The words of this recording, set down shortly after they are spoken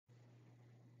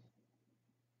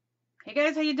Hey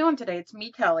guys, how you doing today? It's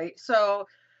me, Kelly. So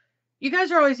you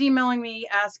guys are always emailing me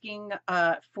asking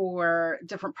for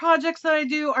different projects that I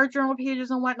do, art journal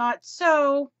pages and whatnot.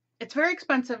 So it's very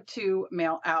expensive to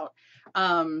mail out.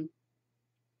 Um,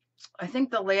 I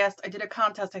think I did a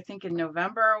contest, I think in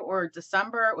November or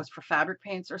December. It was for fabric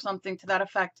paints or something to that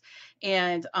effect.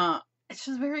 And it's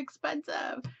just very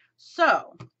expensive.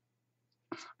 So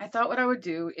I thought what I would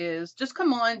do is just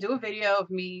come on, do a video of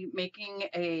me making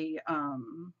a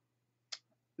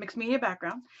mixed media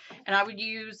background, and I would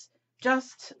use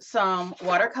just some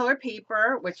watercolor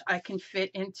paper, which I can fit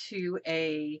into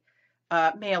a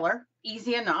mailer,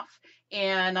 easy enough,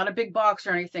 and not a big box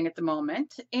or anything at the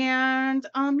moment. And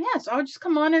yeah, so I would just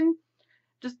come on and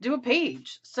just do a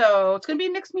page. So it's going to be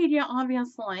mixed media,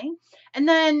 obviously. And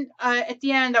then at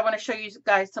the end, I want to show you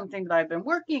guys something that I've been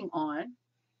working on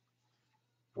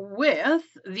with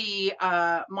the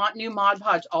new Mod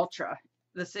Podge Ultra.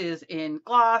 This is in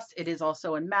gloss. It is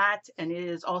also in matte, and it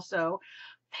is also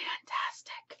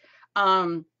fantastic.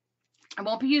 I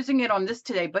won't be using it on this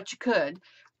today, but you could.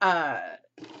 But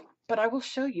I will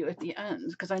show you at the end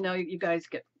because I know you guys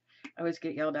always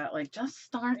get yelled at like, just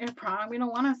start your prom. We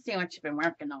don't want to see what you've been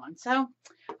working on. So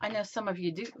I know some of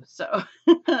you do. So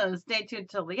stay tuned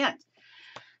till the end.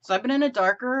 So I've been in a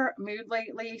darker mood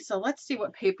lately. So let's see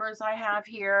what papers I have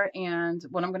here and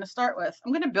what I'm going to start with.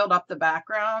 I'm going to build up the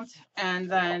background and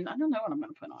then I don't know what I'm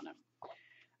going to put on it.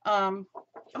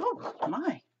 Oh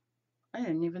my, I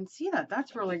didn't even see that.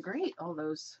 That's really great. All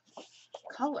those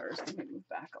colors. Let me move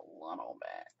back a little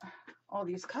bit. All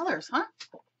these colors, huh?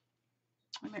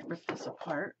 I might rip this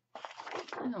apart.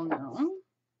 I don't know.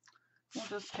 We'll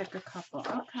just pick a couple.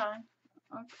 Okay.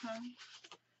 Okay.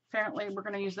 Apparently we're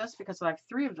going to use this because I have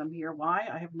 3 of them here. Why?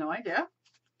 I have no idea.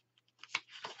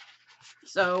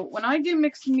 So when I do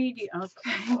mixed media,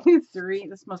 okay, 3,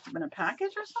 this must have been a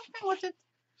package or something.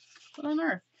 What on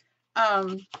earth?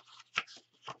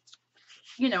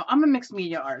 You know, I'm a mixed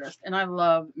media artist and I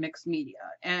love mixed media.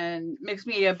 And mixed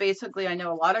media, basically, I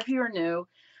know a lot of you are new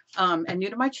and new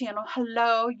to my channel.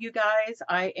 Hello, you guys.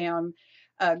 I am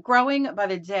growing by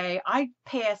the day. I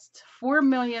passed 4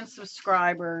 million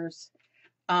subscribers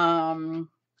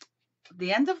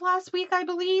the end of last week, I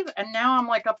believe, and now I'm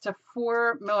like up to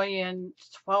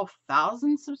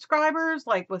 4,012,000 subscribers,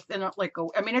 like within I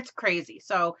mean, it's crazy.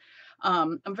 So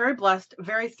I'm very blessed,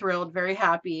 very thrilled, very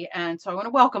happy, and so I want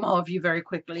to welcome all of you very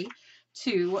quickly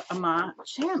to my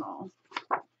channel.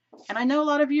 And I know a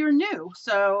lot of you are new,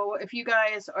 so if you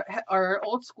guys are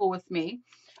old school with me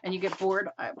and you get bored,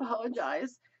 I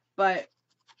apologize. But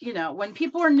you know, when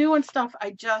people are new and stuff,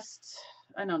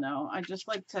 I don't know, I just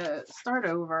like to start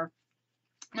over.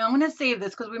 Now I'm going to save this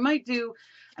because we might do,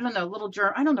 I don't know, a little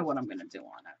journal. I don't know what I'm going to do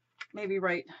on it. Maybe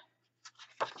right.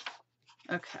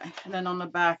 Okay. And then on the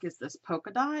back is this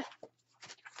polka dot.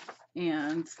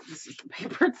 And this is the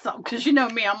paper itself. Because you know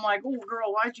me, I'm like, oh,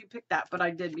 girl, why'd you pick that? But I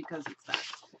did because it's that.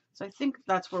 So I think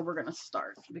that's where we're going to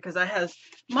start because it has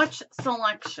much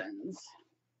selections.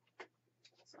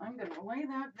 So I'm going to lay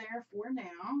that there for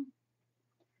now.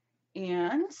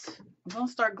 And I'm going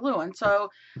to start gluing. So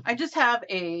I just have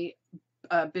a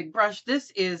big brush. This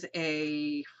is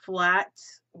a flat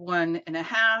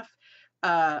 1.5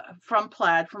 from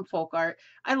Plaid from Folk Art.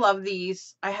 I love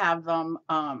these. I have them.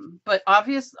 But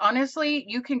honestly,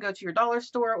 you can go to your dollar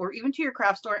store or even to your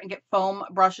craft store and get foam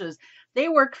brushes. They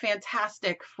work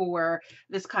fantastic for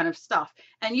this kind of stuff.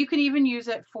 And you can even use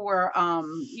it for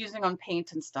using on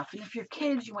paint and stuff. And if your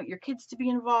kids, you want your kids to be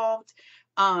involved,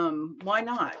 why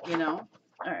not, you know?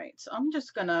 All right, so I'm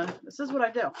just gonna, this is what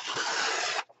I do.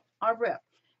 I rip.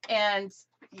 And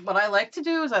what I like to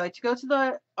do is I like to go to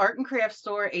the art and craft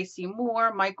store, AC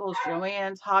Moore, Michael's,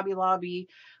 Joann's, Hobby Lobby,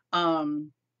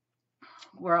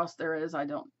 where else there is, I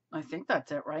think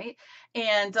that's it, right?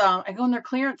 And I go in their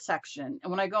clearance section.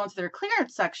 And when I go into their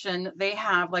clearance section, they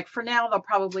have, like for now, they'll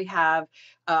probably have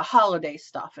holiday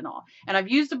stuff and all. And I've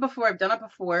used it before. I've done it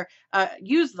before.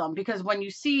 Use them because when you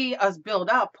see us build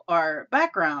up our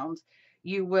background,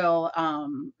 you will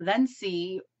then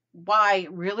see why it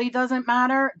really doesn't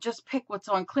matter. Just pick what's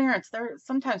on clearance. They're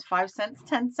sometimes 5 cents,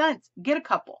 10 cents. Get a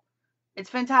couple. It's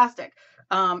fantastic.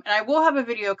 And I will have a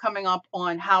video coming up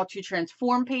on how to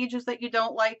transform pages that you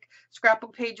don't like,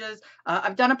 scrapbook pages.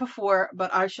 I've done it before,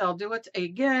 but I shall do it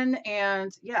again.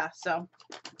 And yeah, so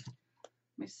let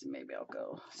me see, maybe I'll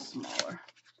go smaller.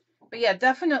 But yeah,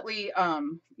 definitely,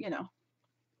 you know,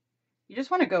 you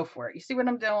just want to go for it. You see what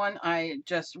I'm doing? I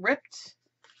just ripped.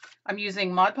 I'm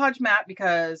using Mod Podge Matte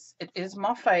because it is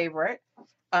my favorite.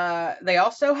 They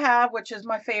also have, which is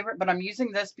my favorite, but I'm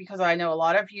using this because I know a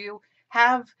lot of you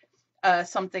have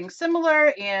something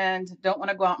similar and don't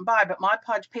want to go out and buy, but Mod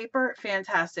Podge paper,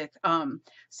 fantastic.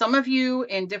 Some of you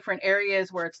in different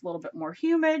areas where it's a little bit more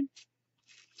humid,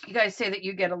 you guys say that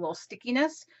you get a little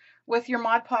stickiness with your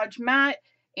Mod Podge mat,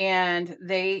 and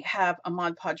they have a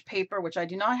Mod Podge paper, which I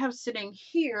do not have sitting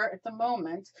here at the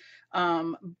moment,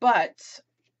 but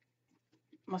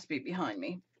must be behind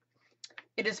me.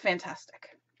 It is fantastic.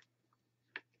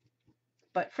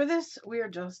 But for this, we are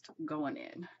just going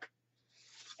in.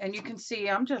 And you can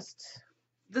see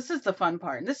this is the fun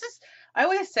part. And this is, I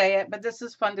always say it, but this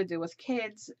is fun to do with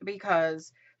kids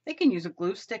because they can use a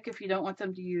glue stick if you don't want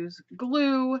them to use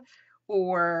glue,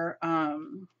 or,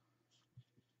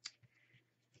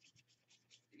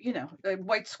 you know,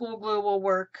 white school glue will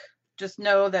work. Just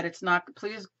know that it's not,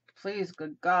 please,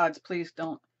 good gods, please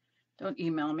don't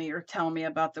email me or tell me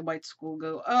about the white school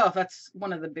glue. Oh, that's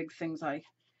one of the big things I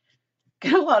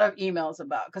get a lot of emails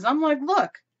about, because I'm like, look,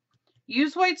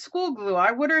 use white school glue.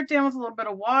 I water it down with a little bit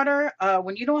of water.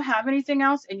 When you don't have anything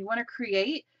else and you want to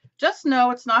create, just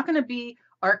know it's not going to be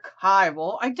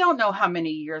archival. I don't know how many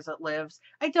years it lives.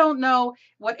 I don't know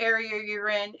what area you're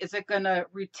in. Is it going to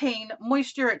retain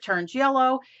moisture? It turns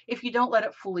yellow if you don't let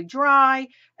it fully dry.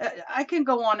 I can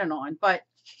go on and on, but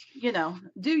you know,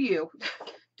 do you.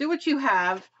 Do what you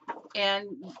have, and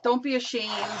don't be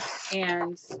ashamed,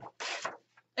 and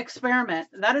experiment.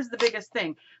 That is the biggest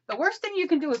thing. The worst thing you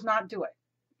can do is not do it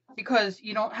because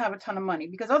you don't have a ton of money,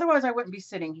 because otherwise I wouldn't be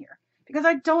sitting here, because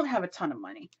I don't have a ton of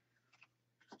money.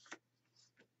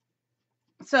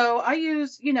 So I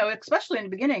use, you know, especially in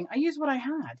the beginning, I use what I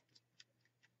had.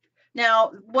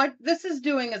 Now, what this is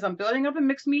doing is I'm building up a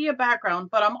mixed media background,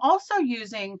 but I'm also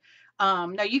using,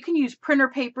 now you can use printer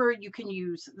paper, you can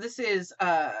use, this is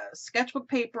sketchbook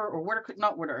paper or water,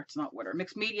 not water, it's not water,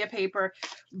 mixed media paper,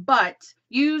 but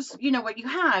use, you know, what you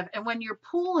have. And when you're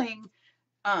pulling,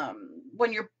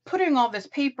 when you're putting all this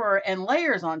paper and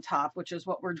layers on top, which is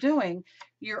what we're doing,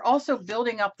 you're also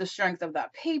building up the strength of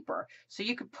that paper. So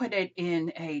you could put it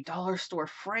in a dollar store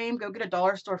frame, go get a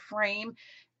dollar store frame,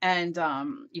 and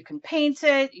you can paint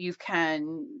it, you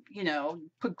can, you know,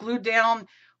 put glue down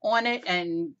on it,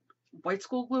 and white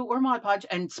school glue or Mod Podge,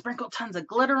 and sprinkle tons of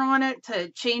glitter on it to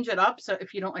change it up. So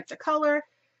if you don't like the color,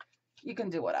 you can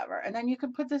do whatever, and then you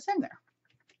can put this in there.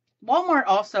 Walmart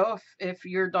also, if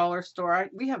your dollar store,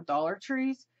 we have Dollar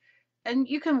Trees, and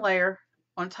you can layer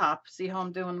on top. See how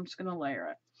I'm doing? I'm just going to layer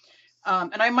it.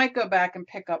 And I might go back and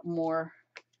pick up more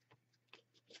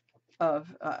of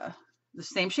the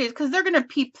same shades, because they're going to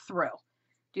peep through.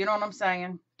 Do you know what I'm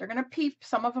saying? They're going to peep.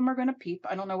 Some of them are going to peep.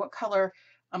 I don't know what color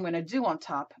I'm going to do on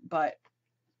top, but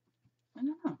I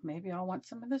don't know. Maybe I'll want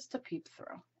some of this to peep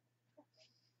through.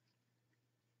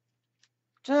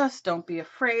 Just don't be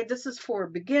afraid. This is for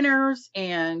beginners,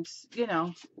 and, you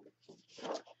know,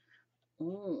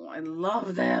 oh, I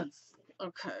love this.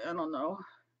 Okay, I don't know.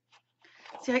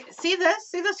 See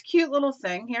this cute little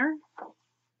thing here?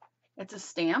 It's a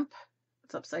stamp.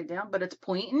 It's upside down, but it's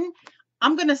pointing.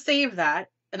 I'm going to save that,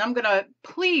 and I'm going to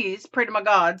please pray to my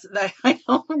gods that I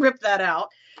don't rip that out,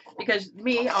 because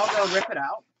I'll go rip it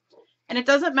out. And it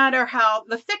doesn't matter how,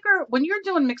 the thicker, when you're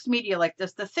doing mixed media like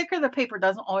this, the thicker the paper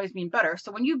doesn't always mean better.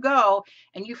 So when you go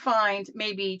and you find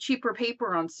maybe cheaper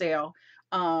paper on sale,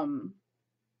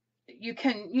 you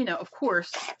can, you know, of course,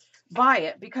 buy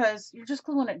it, because you're just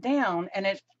gluing it down, and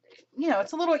it, you know,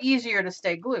 it's a little easier to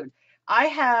stay glued. I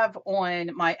have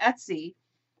on my Etsy,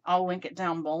 I'll link it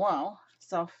down below,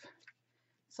 self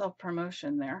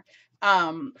promotion there.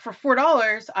 For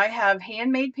 $4, I have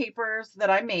handmade papers that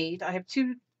I made. I have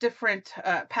 2 different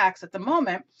packs at the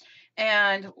moment,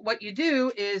 and what you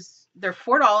do is they're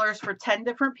 $4 for 10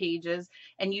 different pages,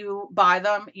 and you buy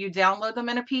them, you download them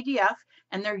in a PDF,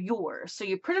 and they're yours. So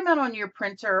you print them out on your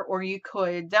printer, or you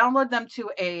could download them to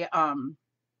a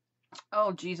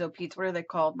oh geez, oh Pete, what are they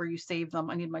called where you save them?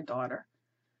 I need my daughter.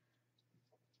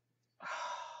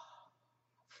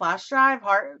 Flash drive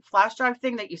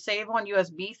thing that you save on,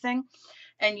 USB thing,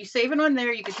 and you save it on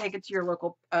there. You can take it to your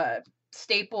local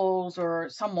Staples, or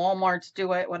some Walmarts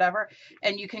do it, whatever,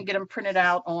 and you can get them printed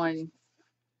out on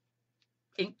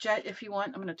inkjet if you want.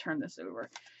 I'm going to turn this over.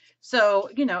 So,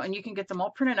 you know, and you can get them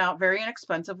all printed out very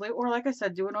inexpensively, or like I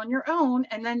said, do it on your own,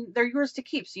 and then they're yours to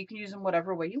keep, so you can use them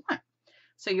whatever way you want.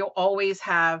 So you'll always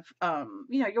have,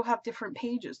 you know, you'll have different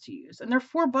pages to use, and they're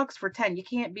 $4 for 10. You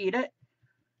can't beat it.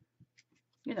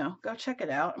 You know, go check it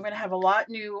out. I'm going to have a lot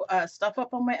new stuff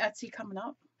up on my Etsy coming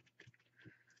up.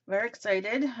 Very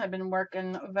excited. I've been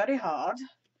working very hard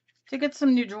to get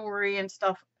some new jewelry and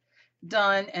stuff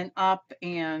done and up,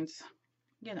 and,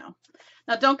 you know.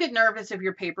 Now, don't get nervous if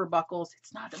your paper buckles.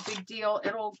 It's not a big deal.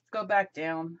 It'll go back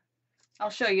down. I'll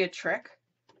show you a trick.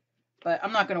 But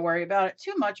I'm not going to worry about it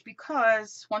too much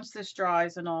because once this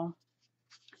dries and all,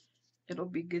 it'll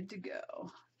be good to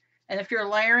go. And if you're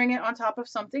layering it on top of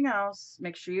something else,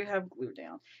 make sure you have glue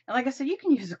down. And like I said, you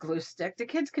can use a glue stick. The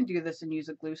kids can do this and use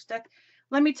a glue stick.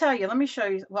 Let me tell you, let me show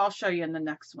you. Well, I'll show you in the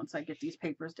next, once I get these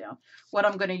papers down, what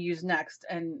I'm going to use next.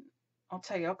 And I'll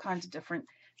tell you all kinds of different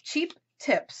cheap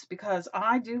tips because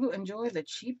I do enjoy the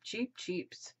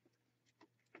cheaps.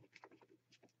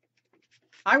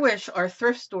 I wish our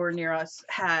thrift store near us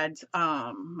had,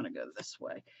 I'm going to go this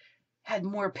way, had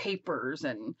more papers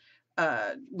and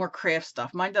more craft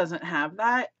stuff. Mine doesn't have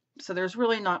that. So there's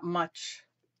really not much,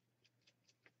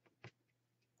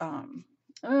 you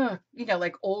know,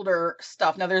 like older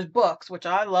stuff. Now there's books, which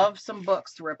I love some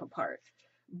books to rip apart.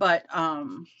 But,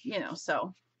 you know,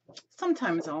 so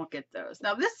sometimes I'll get those.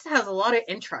 Now this has a lot of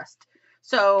interest.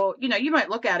 So, you know, you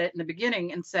might look at it in the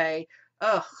beginning and say,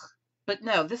 ugh, but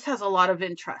no, this has a lot of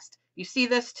interest. You see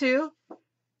this too?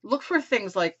 Look for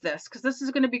things like this because this is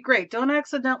going to be great. Don't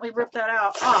accidentally rip that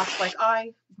off like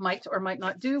I might or might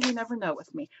not do. We never know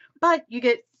with me. But you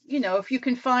get, you know, if you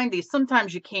can find these,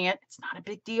 sometimes you can't. It's not a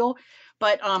big deal.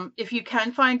 But if you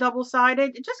can find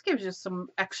double-sided, it just gives you some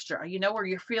extra, you know, where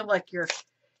you feel like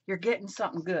you're getting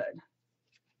something good.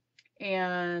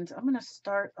 And I'm going to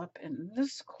start up in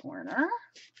this corner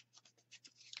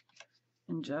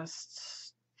and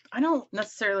just, I don't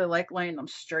necessarily like laying them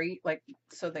straight, like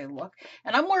so they look.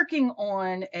 And I'm working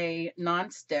on a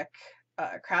non-stick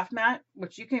craft mat,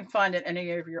 which you can find at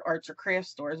any of your arts or craft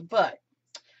stores. But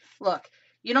look,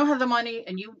 you don't have the money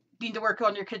and you need to work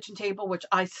on your kitchen table, which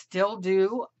I still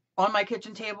do on my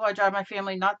kitchen table. I drive my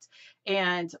family nuts.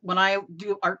 And when I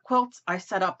do art quilts, I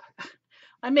set up,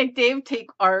 I make Dave take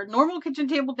our normal kitchen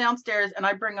table downstairs and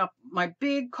I bring up my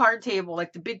big card table,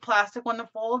 like the big plastic one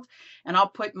that folds, and I'll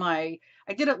put my,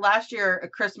 I did it last year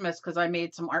at Christmas because I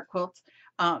made some art quilts,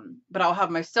 but I'll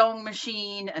have my sewing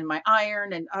machine and my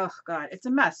iron and, oh God, it's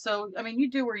a mess. So, I mean,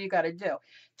 you do where you got to do.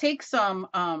 Take some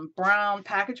brown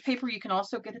package paper. You can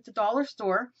also get at the dollar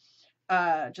store,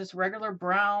 just regular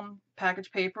brown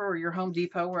package paper or your Home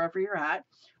Depot, wherever you're at.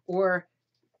 Or,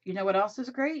 you know what else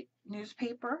is great?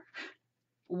 Newspaper.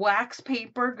 Wax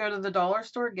paper. Go to the dollar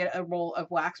store, get a roll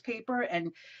of wax paper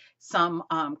and some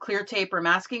clear tape or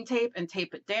masking tape and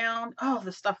tape it down. Oh,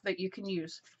 the stuff that you can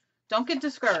use. Don't get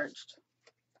discouraged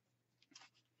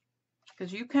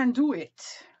because you can do it.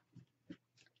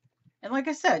 And like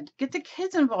I said, get the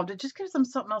kids involved. It just gives them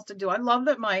something else to do. I love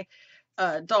that my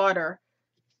daughter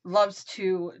loves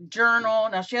to journal.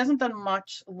 Now, she hasn't done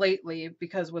much lately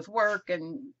because with work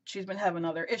and she's been having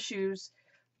other issues.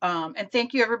 And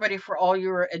thank you everybody for all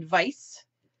your advice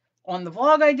on the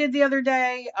vlog I did the other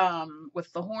day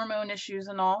with the hormone issues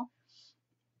and all.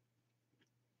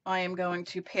 I am going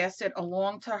to pass it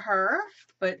along to her,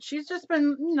 but she's just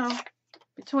been, you know,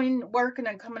 between working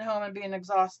and coming home and being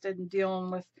exhausted and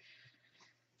dealing with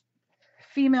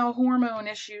female hormone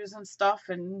issues and stuff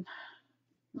and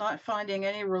not finding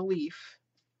any relief.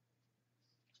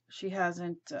 She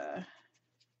hasn't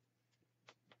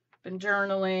been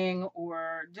journaling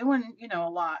or doing, you know, a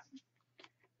lot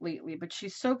lately, but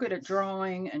she's so good at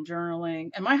drawing and journaling,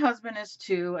 and my husband is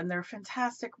too, and they're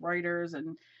fantastic writers,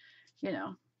 and you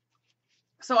know,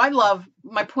 so I love,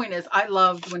 my point is I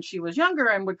loved when she was younger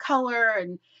and would color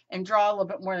and draw a little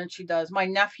bit more than she does. My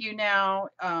nephew now,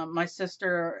 my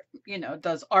sister, you know,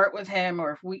 does art with him,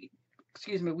 or if we,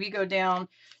 excuse me, we go down,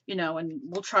 you know, and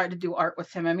we'll try to do art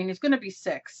with him. I mean, he's going to be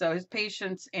 6, so his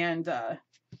patience and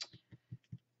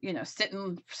you know,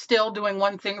 sitting still doing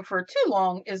one thing for too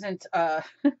long isn't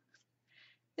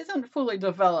isn't fully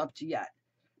developed yet.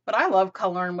 But I love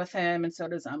coloring with him, and so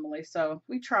does Emily. So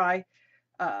we try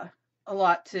a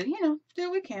lot to, you know,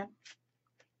 do what we can.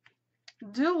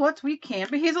 Do what we can.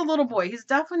 But he's a little boy. He's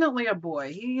definitely a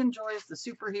boy. He enjoys the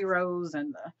superheroes,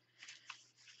 and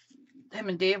him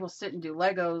and Dave will sit and do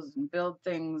Legos and build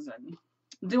things and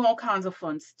do all kinds of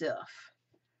fun stuff.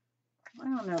 I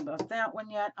don't know about that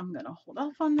one yet. I'm going to hold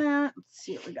off on that. Let's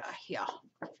see what we got here.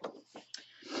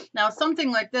 Now, something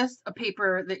like this, a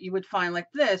paper that you would find like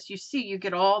this, you see you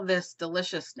get all this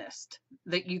deliciousness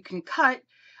that you can cut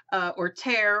or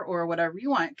tear or whatever you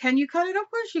want. Can you cut it?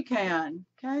 Of course you can.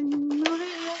 Can you?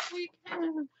 Yes, we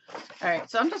can. All right,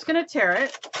 so I'm just going to tear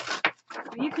it.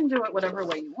 You can do it whatever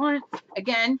way you want.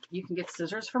 Again, you can get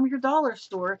scissors from your dollar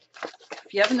store.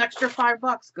 If you have an extra $5,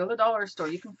 go to the dollar store.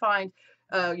 You can find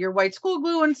your white school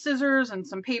glue and scissors and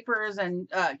some papers, and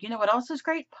you know what else is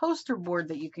great? Poster board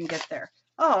that you can get there.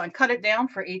 Oh, and cut it down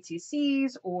for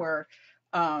ATCs or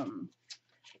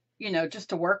you know, just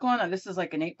to work on. This is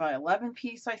like an 8x11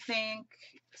 piece, I think.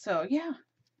 So yeah,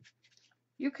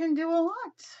 you can do a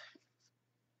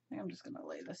lot. I'm just going to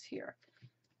lay this here.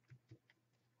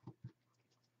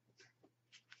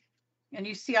 And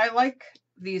you see, I like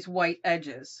these white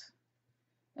edges,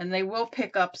 and they will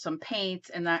pick up some paint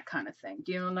and that kind of thing.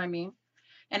 Do you know what I mean?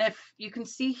 And if you can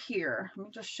see here, let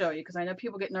me just show you, because I know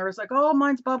people get nervous, like, oh,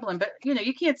 mine's bubbling, but you know,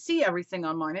 you can't see everything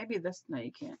on mine. Maybe this, no,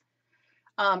 you can't.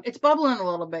 It's bubbling a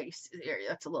little bit.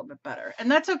 That's a little bit better, and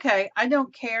that's okay. I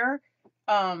don't care.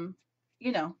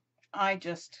 You know, I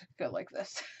just go like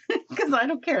this because I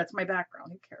don't care. It's my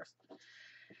background. Who cares?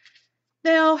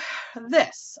 Now,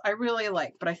 this I really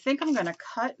like, but I think I'm going to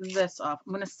cut this off.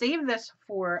 I'm going to save this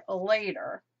for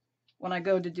later when I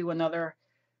go to do another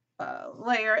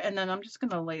layer, and then I'm just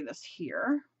going to lay this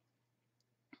here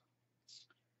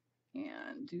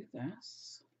and do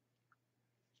this.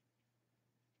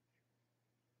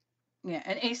 Yeah,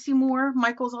 and AC Moore,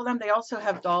 Michaels, all them, they also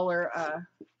have dollar. All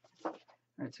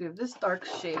right, so we have this dark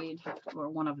shade or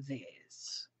one of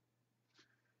these.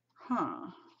 Huh.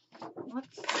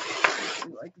 Let's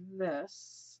do like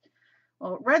this.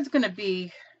 Well, red's going to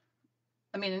be,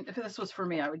 I mean, if this was for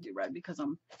me, I would do red because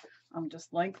I'm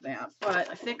just like that. But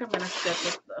I think I'm going to stick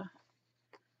with the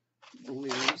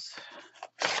blues.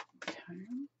 Okay.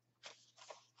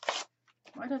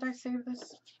 Why did I save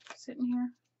this sitting here?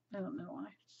 I don't know why.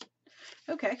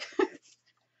 Okay.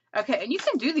 Okay, and you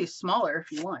can do these smaller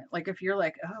if you want. Like if you're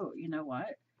like, oh, you know what?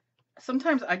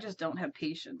 Sometimes I just don't have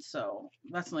patience, so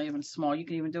that's not even small. You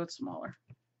can even do it smaller.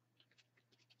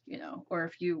 You know, or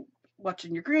if you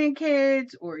watching your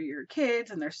grandkids or your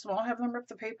kids and they're small, have them rip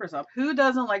the papers up. Who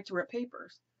doesn't like to rip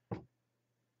papers?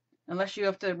 Unless you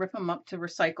have to rip them up to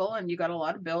recycle and you got a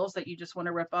lot of bills that you just want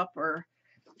to rip up, or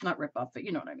not rip up, but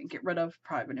you know what I mean, get rid of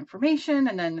private information,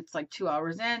 and then it's like 2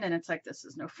 hours in and it's like, this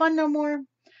is no fun no more.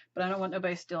 But I don't want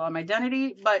nobody to steal my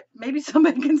identity, but maybe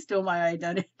somebody can steal my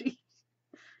identity.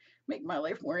 Make my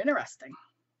life more interesting.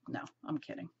 No, I'm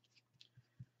kidding.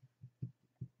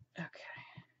 Okay.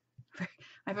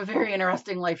 I have a very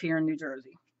interesting life here in New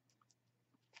Jersey.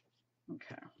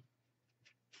 Okay.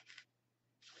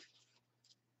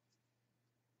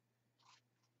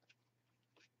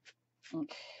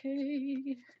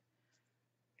 Okay.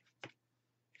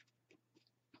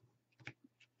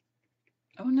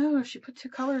 Oh no, she put two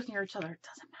colors near each other. It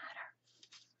doesn't matter.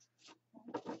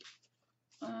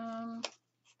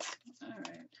 All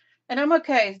right. And I'm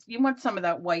okay. You want some of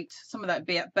that white, some of that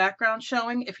background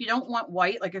showing. If you don't want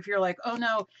white, like if you're like, oh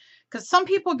no, because some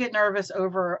people get nervous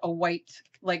over a white,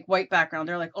 like white background.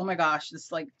 They're like, oh my gosh,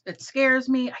 this like, it scares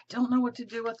me. I don't know what to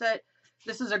do with it.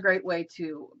 This is a great way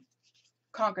to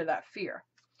conquer that fear.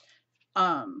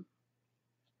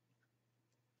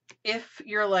 If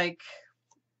you're like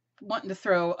wanting to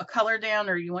throw a color down,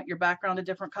 or you want your background a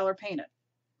different color, paint it.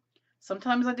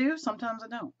 Sometimes I do, sometimes I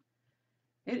don't.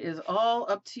 It is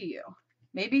all up to you.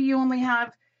 Maybe you only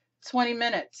have 20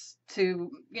 minutes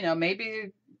to, you know,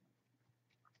 maybe,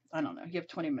 I don't know, you have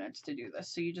 20 minutes to do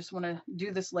this. So you just want to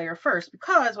do this layer first,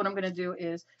 because what I'm going to do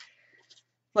is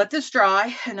let this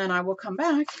dry, and then I will come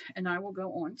back and I will go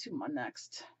on to my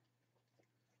next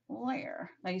layer.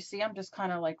 Now you see, I'm just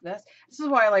kind of like this. This is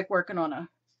why I like working on a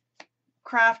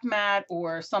craft mat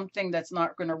or something that's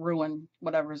not going to ruin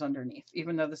whatever's underneath,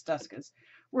 even though this desk is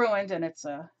ruined and it's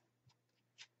a,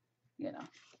 you know,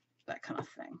 that kind of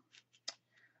thing.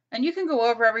 And you can go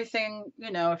over everything,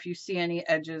 you know, if you see any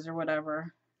edges or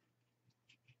whatever.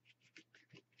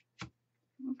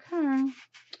 Okay, I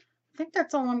think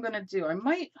that's all I'm going to do. I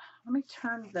might, let me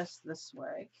turn this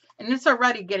way, and it's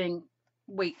already getting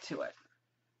weight to it.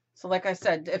 So like I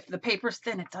said, if the paper's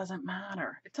thin, it doesn't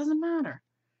matter. It doesn't matter.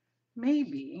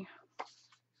 Maybe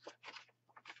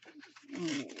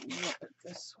flip it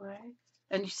this way.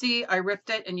 And you see, I ripped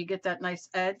it, and you get that nice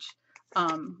edge.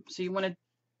 So you want to,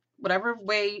 whatever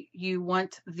way you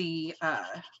want the,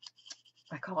 I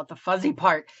call it the fuzzy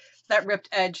part, that ripped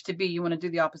edge to be, you want to do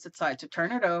the opposite side. So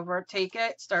turn it over, take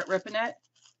it, start ripping it.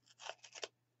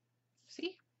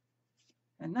 See?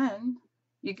 And then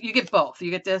you get both.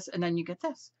 You get this, and then you get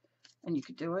this. And you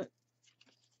could do it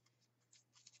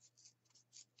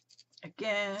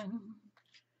again.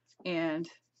 And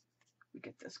we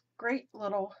get this great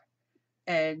little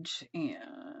edge,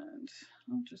 and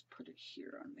I'll just put it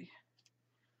here on the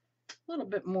little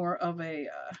bit more of a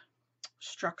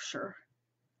structure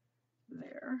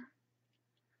there.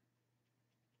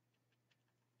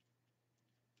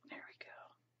 There we go.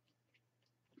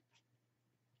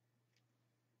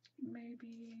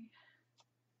 Maybe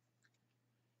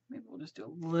we'll just do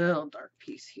a little dark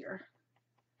piece here.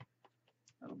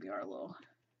 That'll be our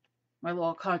my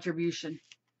little contribution.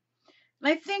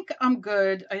 And I think I'm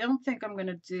good. I don't think I'm going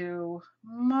to do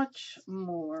much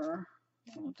more.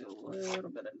 I'll do a little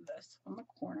bit of this on the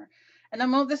corner. And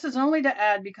then this is only to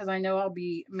add because I know I'll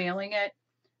be mailing it.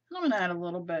 And I'm going to add a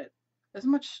little bit, as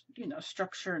much, you know,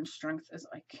 structure and strength as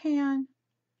I can.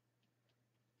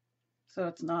 So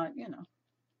it's not, you know,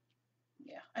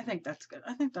 yeah, I think that's good.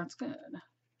 I think that's good.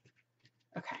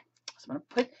 Okay. So I'm going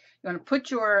to put, you want to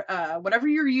put your, whatever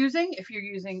you're using, if you're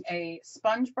using a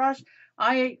sponge brush,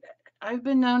 I've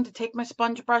been known to take my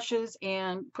sponge brushes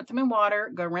and put them in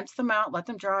water, go rinse them out, let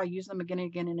them dry, use them again and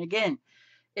again and again.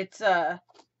 It's,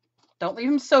 don't leave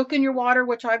them soak in your water,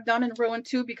 which I've done and ruined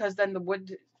too, because then the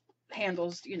wood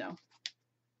handles, you know,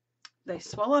 they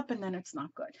swell up and then it's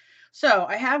not good. So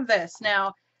I have this.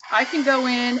 Now I can go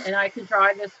in and I can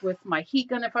dry this with my heat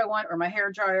gun if I want, or my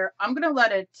hair dryer. I'm going to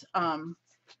let it,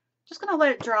 just going to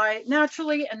let it dry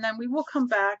naturally, and then we will come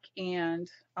back and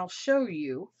I'll show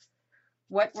you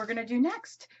what we're going to do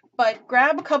next. But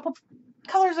grab a couple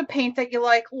colors of paint that you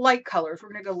like, light colors.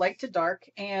 We're going to go light to dark,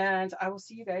 and I will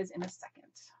see you guys in a second.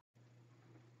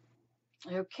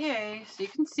 Okay, so you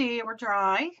can see we're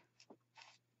dry.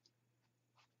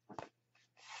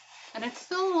 And it's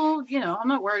still, you know, I'm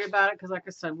not worried about it because, like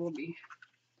I said, we'll be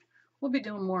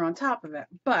doing more on top of it.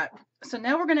 But so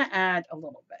now we're going to add a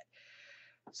little bit.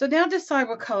 So now decide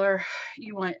what color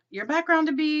you want your background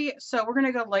to be. So we're going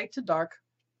to go light to dark.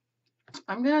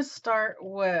 I'm going to start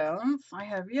with, I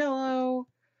have yellow,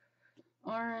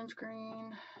 orange,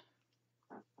 green.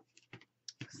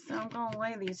 So I'm going to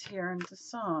lay these here and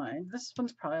decide. This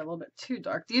one's probably a little bit too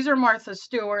dark. These are Martha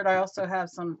Stewart. I also have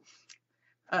some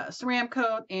Ceram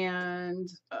Coat and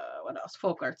what else?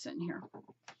 Folk Arts in here.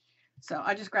 So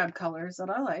I just grabbed colors that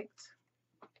I liked.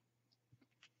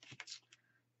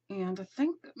 And I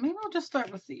think maybe I'll just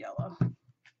start with the yellow.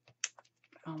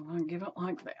 I'm going to give it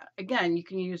like that. Again, you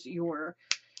can use your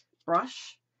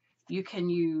brush. You can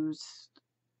use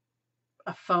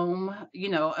a foam, you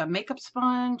know, a makeup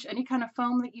sponge, any kind of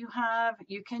foam that you have.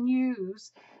 You can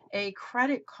use a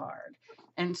credit card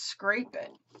and scrape it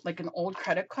like an old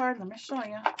credit card. Let me show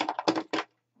you.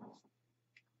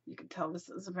 You can tell this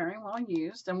is very well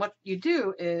used. And what you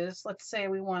do is, let's say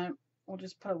we'll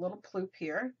just put a little ploop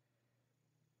here,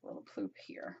 a little ploop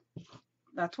here.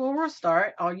 That's where we'll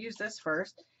start. I'll use this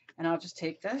first, and I'll just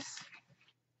take this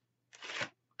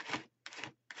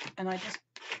and I just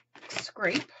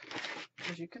scrape,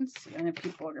 as you can see. And then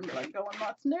people are gonna be like going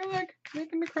nuts, and they're like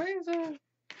making me crazy.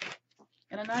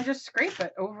 And then I just scrape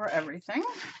it over everything.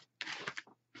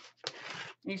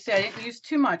 You see, I didn't use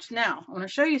too much. Now I want to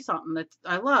show you something that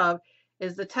I love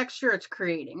is the texture it's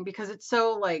creating, because it's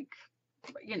so, like,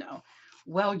 you know,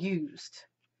 well used.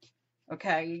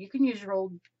 Okay, you can use your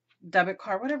old debit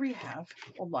card, whatever you have,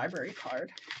 old library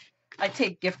card. I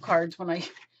take gift cards when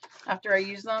after I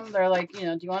use them. They're like, you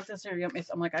know, do you want this or do you want me?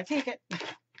 I'm like, I take it.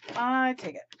 I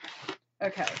take it.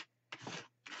 Okay.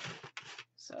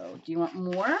 So do you want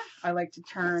more? I like to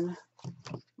turn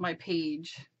my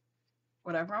page,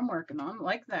 whatever I'm working on,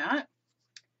 like that.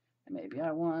 And maybe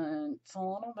I want a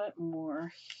little bit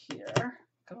more here.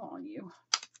 Come on, you.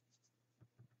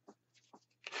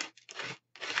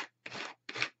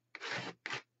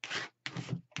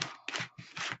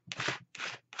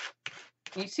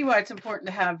 You see why it's important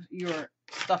to have your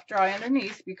stuff dry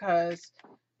underneath, because,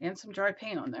 and some dry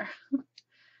paint on there,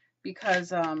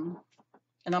 because, and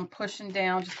I'm pushing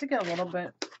down just to get a little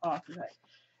bit off of it,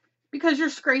 because you're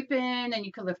scraping and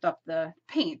you can lift up the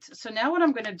paint. So now what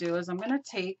I'm going to do is I'm going to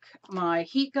take my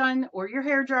heat gun or your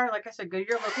hair dryer, like I said, go to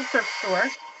your local thrift store,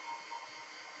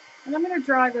 and I'm going to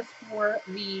dry this for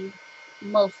the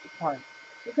most part,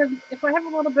 because if I have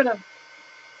a little bit of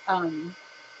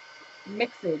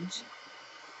mixage,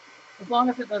 as long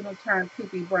as it doesn't turn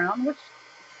poopy brown, which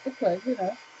it could, you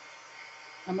know,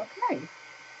 I'm okay.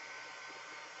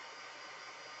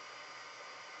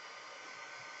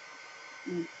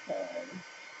 Okay.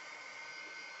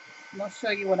 And I'll show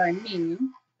you what I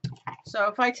mean. So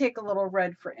if I take a little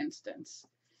red, for instance,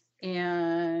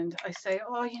 and I say,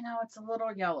 oh, you know, it's a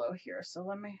little yellow here, so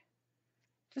let me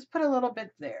just put a little bit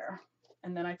there.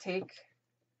 And then I take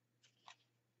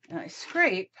and I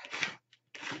scrape.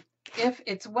 If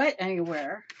it's wet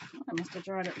anywhere, oh, I must have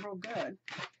dried it real good.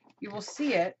 You will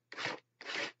see it.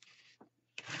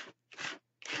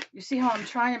 You see how I'm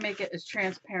trying to make it as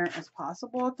transparent as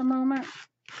possible at the moment.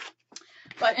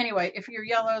 But anyway, if your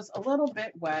yellow's a little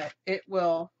bit wet, it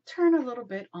will turn a little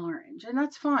bit orange. And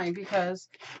that's fine, because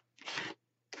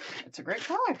it's a great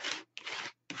color.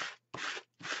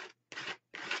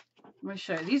 Let me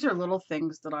show you. These are little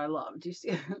things that I love. Do you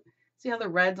see? See how the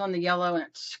red's on the yellow and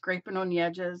it's scraping on the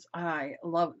edges? I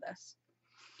love this.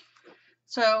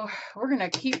 So we're going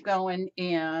to keep going,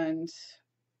 and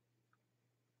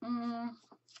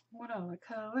What are the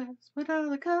colors? What are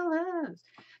the colors?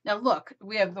 Now look,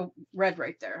 we have the red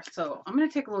right there. So I'm going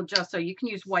to take a little gesso. You can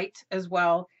use white as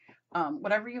well.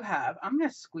 Whatever you have. I'm going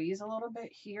to squeeze a little bit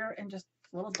here and just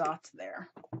little dots there.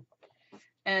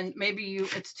 And maybe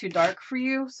it's too dark for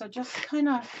you. So just kind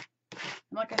of,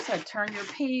 like I said, turn your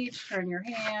page, turn your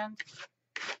hand,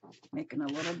 making a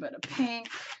little bit of pink.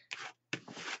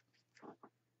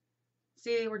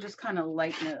 See, we're just kind of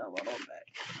lightening it a little bit.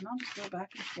 And I'll just go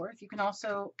back and forth. You can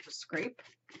also scrape.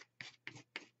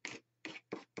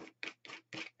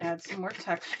 Add some more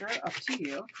texture, up to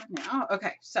you for now.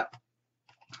 Okay, so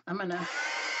I'm going to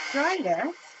dry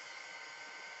this.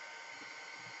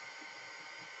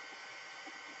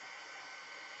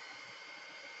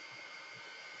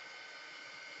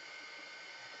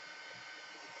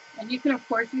 And you can, of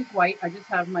course, use white. I just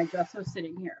have my gesso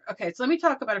sitting here. Okay, so let me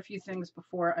talk about a few things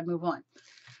before I move on.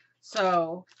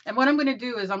 So, and what I'm going to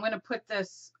do is I'm going to put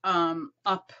this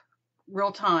up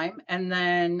real time, and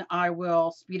then I will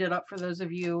speed it up for those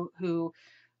of you who,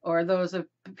 or those of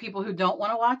people who don't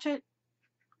want to watch it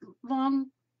long,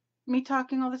 me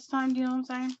talking all this time. Do you know what I'm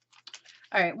saying?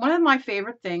 All right, one of my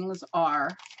favorite things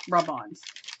are rub-ons.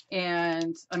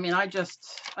 And I mean, I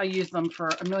use them for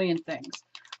a million things.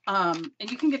 And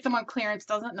you can get them on clearance.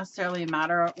 Doesn't necessarily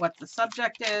matter what the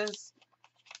subject is.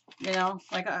 You know,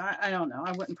 like, I don't know.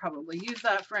 I wouldn't probably use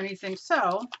that for anything.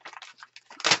 So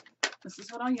this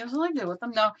is what I usually do with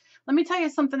them. Now, let me tell you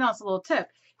something else. A little tip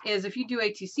is if you do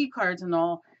ATC cards and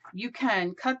all, you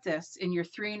can cut this in your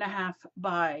 3.5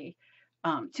 by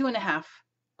 2.5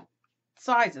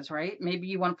 sizes, right? Maybe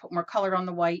you want to put more color on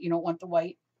the white. You don't want the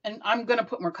white. And I'm going to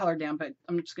put more color down, but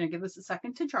I'm just going to give this a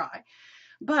second to dry.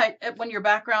 But when your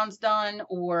background's done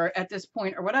or at this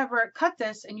point or whatever, cut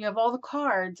this and you have all the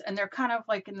cards and they're kind of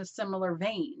like in the similar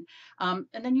vein. And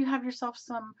then you have yourself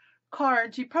some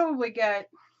cards. You probably get,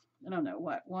 I don't know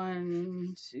what,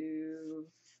 1, 2,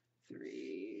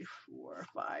 3, 4,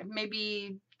 5,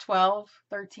 maybe 12,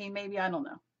 13, maybe, I don't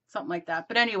know, something like that.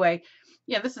 But anyway,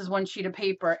 yeah, this is one sheet of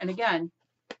paper. And again,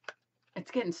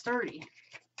 it's getting sturdy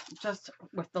just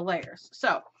with the layers.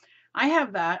 So I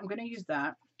have that. I'm going to use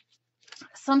that.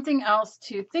 Something else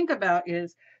to think about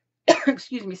is,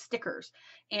 excuse me, stickers.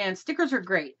 And stickers are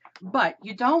great, but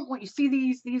you don't want, you see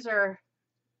these are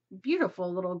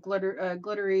beautiful little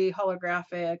glittery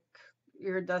holographic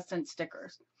iridescent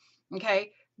stickers. Okay,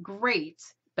 great,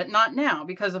 but not now,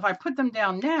 because if I put them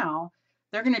down now,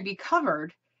 they're going to be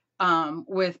covered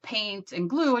with paint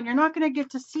and glue, and you're not going to get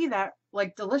to see that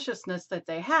like deliciousness that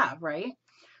they have, right?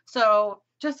 So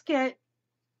just get,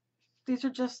 these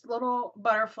are just little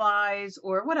butterflies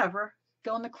or whatever.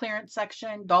 Go in the clearance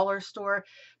section, dollar store.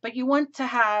 But you want to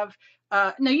have,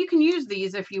 now you can use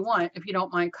these if you want, if you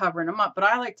don't mind covering them up, but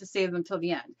I like to save them till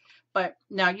the end. But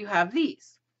now you have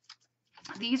these.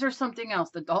 These are something else.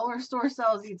 The dollar store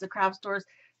sells these, the craft stores.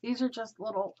 These are just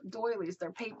little doilies.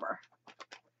 They're paper.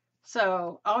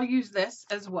 So I'll use this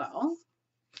as well.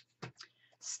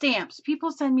 Stamps.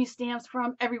 People send me stamps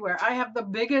from everywhere. I have the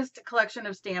biggest collection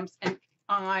of stamps, and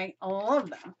I love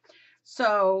them.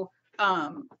 So,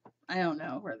 I don't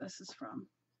know where this is from.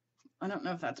 I don't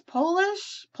know if that's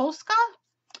Polish, Polska.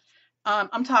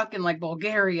 I'm talking like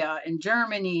Bulgaria and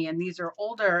Germany, and these are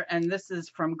older, and this is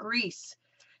from Greece.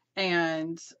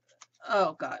 And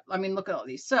oh God, I mean, look at all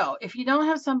these. So if you don't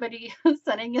have somebody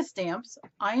sending you stamps,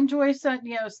 I enjoy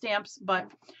sending, stamps, but,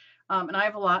 and I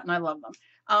have a lot and I love them.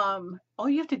 All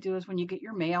you have to do is when you get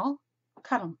your mail,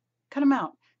 cut them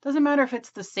out. Doesn't matter if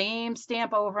it's the same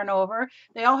stamp over and over.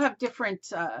 They all have different,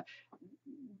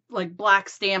 like black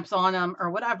stamps on them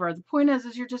or whatever. The point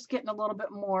is you're just getting a little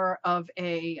bit more of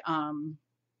a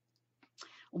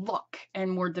look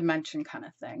and more dimension kind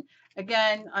of thing.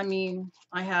 Again, I mean,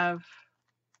 I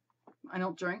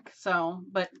don't drink, so,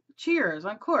 but cheers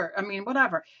on court. I mean,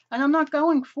 whatever. And I'm not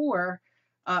going for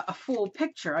a full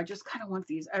picture. I just kind of want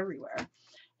these everywhere.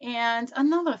 And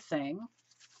another thing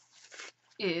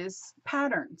is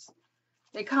patterns.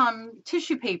 They come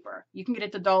tissue paper. You can get it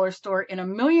at the dollar store in a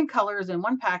million colors in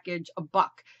one package, $1.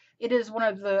 It is one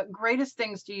of the greatest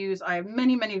things to use. I have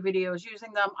many, many videos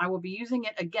using them. I will be using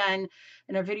it again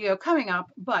in a video coming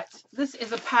up, but this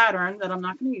is a pattern that I'm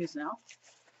not going to use now.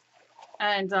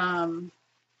 And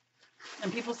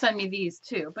people send me these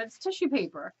too, but it's tissue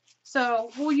paper. So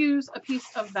we'll use a piece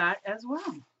of that as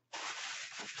well.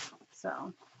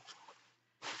 So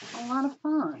a lot of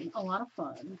fun, a lot of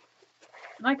fun.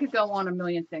 And I could go on a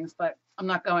million things, but I'm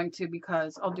not going to,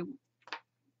 because I'll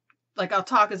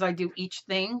talk as I do each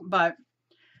thing, but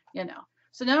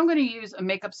So now I'm going to use a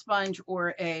makeup sponge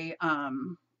or a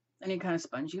any kind of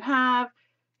sponge you have.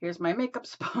 Here's my makeup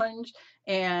sponge.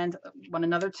 And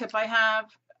another tip I have,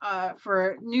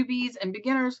 for newbies and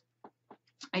beginners.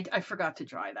 I forgot to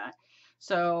dry that.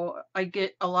 So I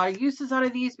get a lot of uses out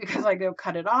of these because I go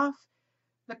cut it off.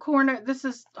 The corner, this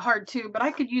is hard too, but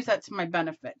I could use that to my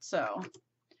benefit. So,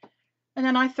 and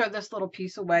then I throw this little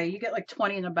piece away. You get like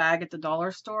 20 in a bag at the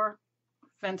dollar store.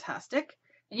 Fantastic.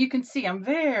 And you can see I'm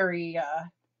very,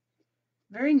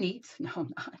 very neat. No,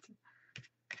 I'm not.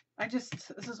 This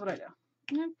is what I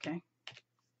do. Okay.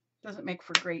 Doesn't make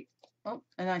for great, oh,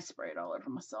 and I spray it all over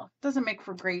myself. Doesn't make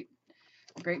for great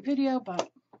video, but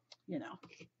you know.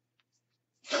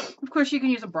 Of course, you can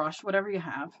use a brush, whatever you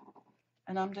have.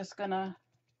 And I'm just gonna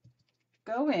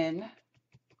go in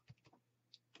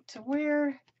to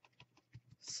where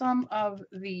some of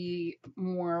the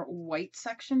more white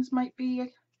sections might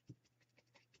be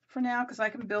for now, because I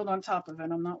can build on top of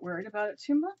it. I'm not worried about it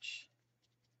too much.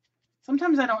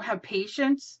 Sometimes I don't have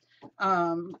patience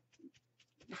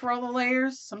for all the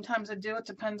layers. Sometimes I do. It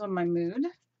depends on my mood.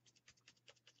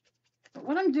 But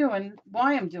what I'm doing,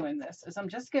 why I'm doing this, is I'm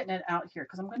just getting it out here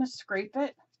because I'm going to scrape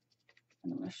it.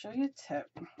 And I'm going to show you a tip.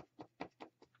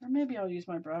 Or maybe I'll use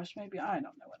my brush. Maybe, I don't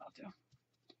know what I'll do.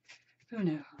 Who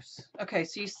knows? Okay,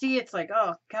 so you see it's like,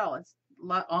 oh, cow, it's a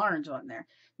lot orange on there.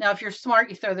 Now, if you're smart,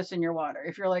 you throw this in your water.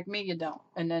 If you're like me, you don't.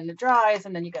 And then it dries,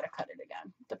 and then you got to cut it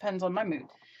again. Depends on my mood.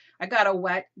 I got a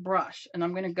wet brush, and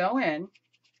I'm going to go in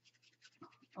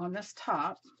on this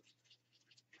top.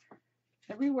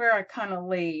 Everywhere I kind of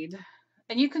laid.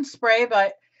 And you can spray,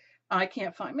 but I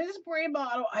can't find my spray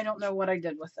bottle. I don't know what I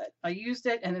did with it. I used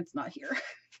it, and it's not here.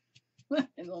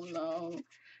 I don't know.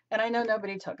 And I know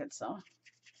nobody took it, so.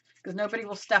 Because nobody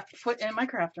will step foot in my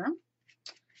craft room.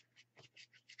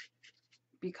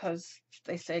 Because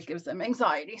they say it gives them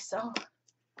anxiety, so.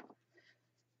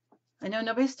 I know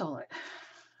nobody stole it.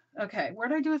 Okay, what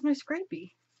did I do with my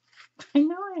SKYPE? I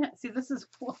know I had, see, this is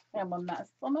full. I'm a mess.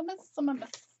 I'm a mess. I'm a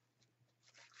mess.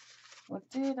 What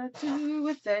did I do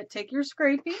with it? Take your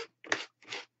SKYPE.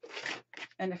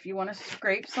 And if you want to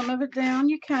scrape some of it down,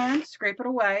 you can. Scrape it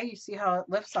away. You see how it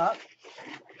lifts up.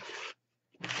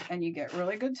 And you get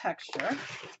really good texture.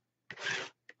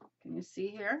 Can you see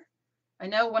here? I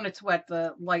know when it's wet,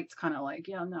 the light's kind of like,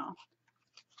 yeah, no.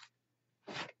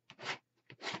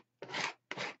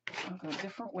 I'll go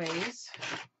different ways.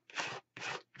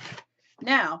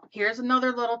 Now, here's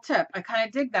another little tip. I kind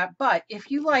of dig that, but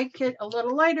if you like it a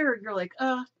little lighter, you're like,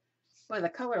 boy, the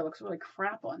color looks really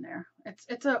crap on there.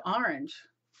 It's an orange.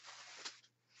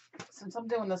 Since I'm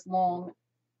doing this long,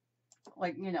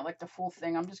 like, you know, like the full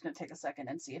thing, I'm just going to take a second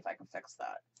and see if I can fix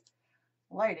that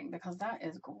lighting, because that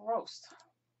is gross.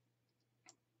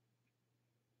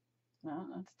 No,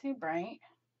 that's too bright.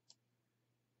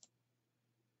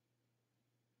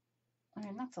 I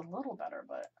mean, that's a little better,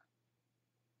 but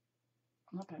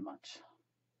not by much.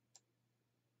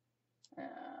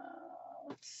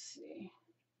 Let's see.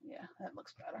 Yeah, that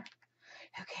looks better.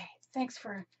 Okay, thanks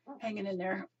for hanging in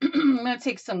there. I'm going to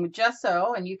take some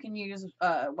gesso, and you can use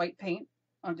white paint.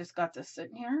 I've just got this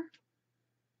sitting here.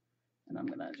 And I'm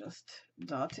going to just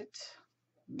dot it.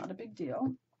 Not a big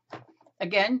deal.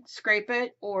 Again, scrape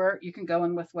it, or you can go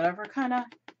in with whatever kind of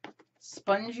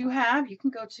sponge you have. You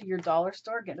can go to your dollar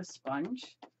store, get a sponge.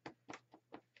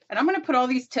 And I'm going to put all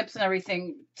these tips and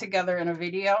everything together in a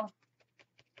video.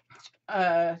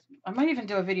 I might even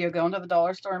do a video going to the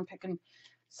dollar store and picking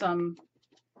some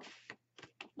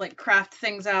like craft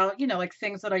things out, you know, like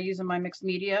things that I use in my mixed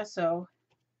media. So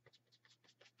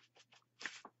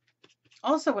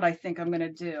also what I think I'm going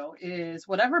to do is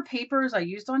whatever papers I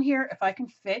used on here, if I can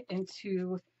fit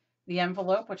into the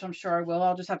envelope, which I'm sure I will,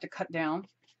 I'll just have to cut down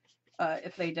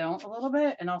if they don't a little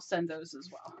bit, and I'll send those as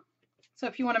well. So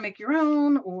if you want to make your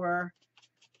own or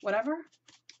whatever,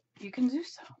 you can do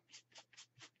so.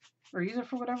 Or use it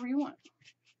for whatever you want.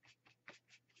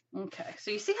 Okay,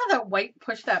 so you see how that white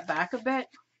pushed that back a bit?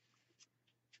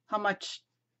 How much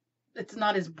it's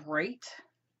not as bright?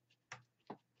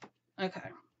 Okay,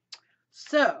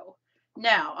 so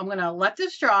now I'm going to let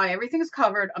this dry. Everything's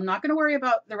covered. I'm not going to worry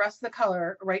about the rest of the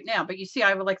color right now, but you see I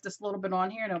have like this little bit on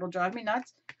here and it'll drive me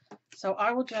nuts. So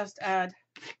I will just add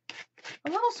a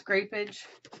little scrapage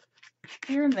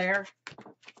here and there.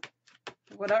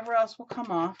 Whatever else will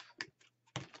come off.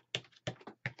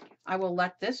 I will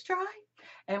let this dry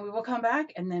and we will come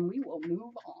back and then we will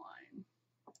move on.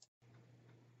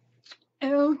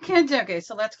 Okay,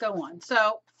 so let's go on.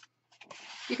 So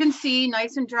you can see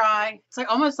nice and dry. It's like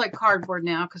almost like cardboard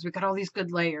now because we got all these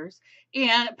good layers.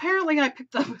 And apparently I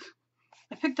picked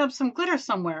up some glitter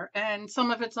somewhere and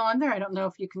some of it's on there. I don't know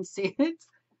if you can see it.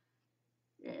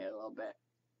 Yeah, a little bit.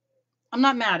 I'm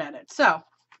not mad at it. So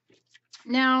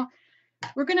now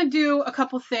we're going to do a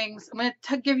couple things. I'm going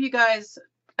to give you guys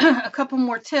a couple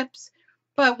more tips.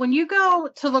 But when you go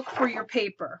to look for your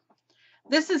paper,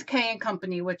 this is K &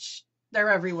 Company, which they're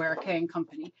everywhere, K &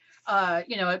 Company.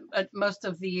 You know, at most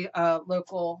of the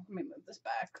local, let me move this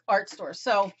back, art stores.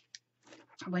 So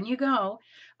when you go,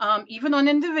 even on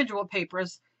individual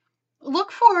papers,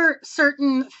 look for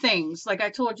certain things, like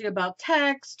I told you about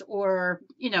text or,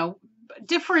 you know,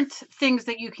 different things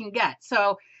that you can get.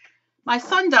 So my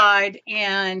son died,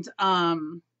 and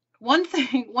one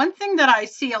thing that I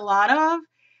see a lot of,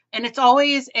 and it's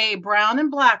always a brown and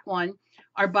black one,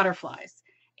 are butterflies.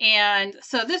 And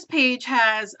so this page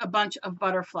has a bunch of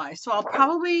butterflies. So I'll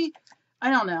probably,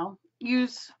 I don't know,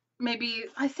 use maybe,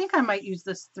 I think I might use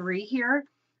this 3 here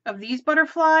of these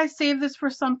butterflies, save this for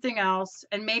something else,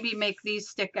 and maybe make these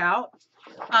stick out.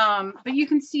 But you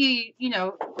can see, you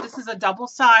know, this is a double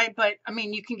side, but I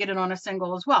mean, you can get it on a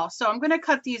single as well. So I'm going to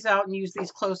cut these out and use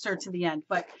these closer to the end,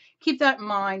 but keep that in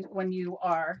mind when you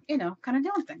are, you know, kind of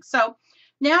doing things. So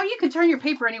now you can turn your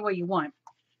paper any way you want.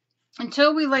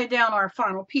 Until we lay down our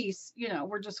final piece, you know,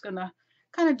 we're just going to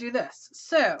kind of do this.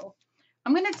 So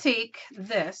I'm going to take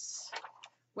this,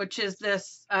 which is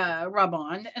this rub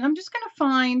on, and I'm just going to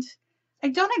find, I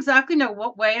don't exactly know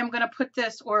what way I'm going to put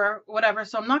this or whatever,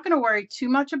 so I'm not going to worry too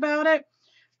much about it.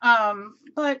 And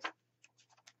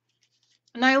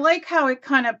I like how it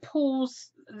kind of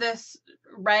pulls this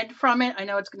red from it. I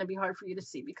know it's going to be hard for you to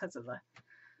see because of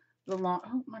the long,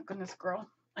 oh my goodness, girl.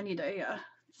 I need a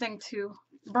thing to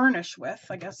burnish with,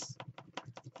 I guess.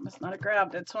 I must not have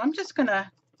grabbed it. So I'm just going to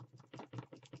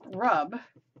rub,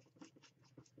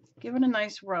 give it a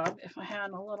nice rub if I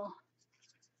had a little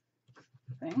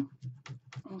thing.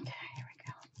 Okay, here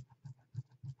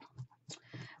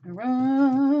we go.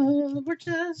 Rub, we're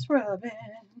just rubbing.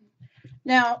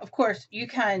 Now, of course, you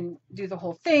can do the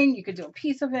whole thing. You could do a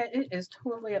piece of it. It is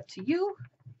totally up to you.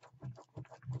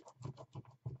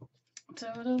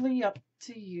 Totally up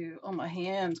to you. Oh, my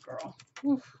hands, girl.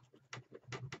 Oof.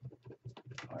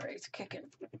 All right, it's kicking.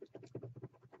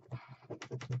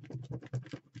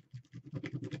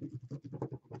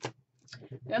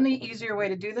 The only easier way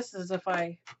to do this is if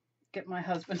I get my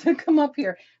husband to come up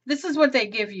here. This is what they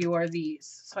give you, are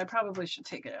these. So I probably should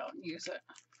take it out and use it.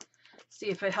 See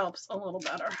if it helps a little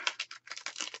better.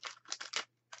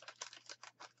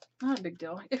 Not a big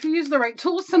deal. If you use the right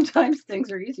tools, sometimes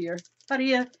things are easier. How do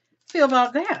you feel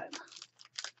about that?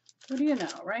 What do you know,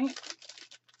 right?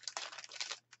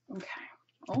 Okay.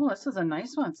 Oh, this is a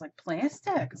nice one. It's like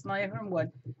plastic. It's not even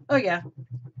wood. Oh, yeah.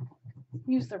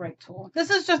 Use the right tool. This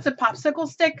is just a popsicle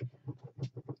stick.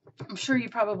 I'm sure you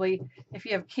probably, if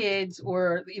you have kids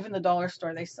or even the dollar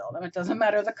store, they sell them. It doesn't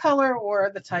matter the color or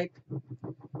the type.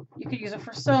 You could use it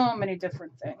for so many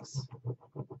different things.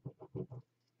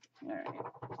 All right.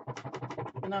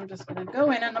 And I'm just going to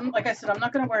go in, and like I said, I'm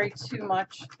not going to worry too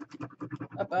much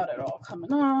about it all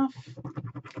coming off.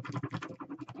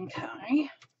 Okay.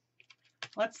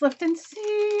 Let's lift and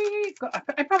see.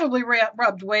 I probably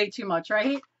rubbed way too much,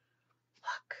 right?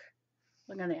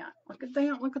 Look at that. Look at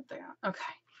that. Look at that. Okay.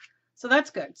 So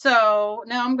that's good. So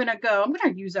now I'm going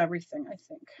to use everything, I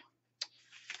think.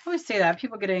 I always say that.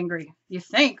 People get angry. You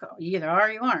think, oh, you either are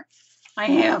or you aren't. I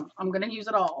am. I'm going to use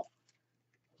it all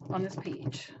on this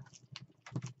page.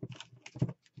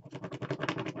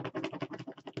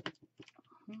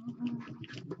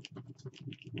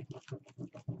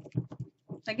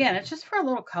 Again, it's just for a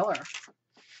little color.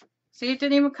 See, it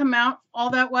didn't even come out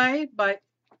all that way, but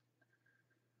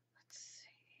let's see.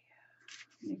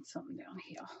 I need something down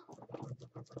here.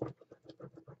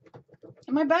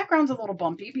 And my background's a little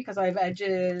bumpy because I have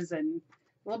edges and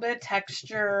a little bit of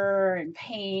texture and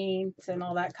paint and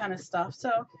all that kind of stuff.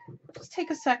 So just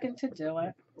take a second to do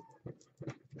it.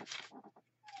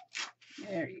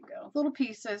 There you go. Little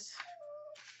pieces.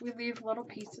 We leave little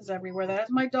pieces everywhere. That is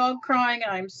my dog crying,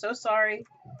 and I'm so sorry.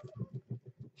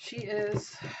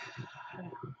 She's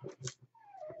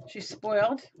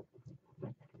spoiled,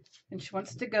 and she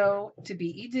wants to go to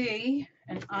BED,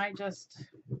 and I just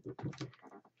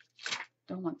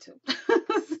don't want to.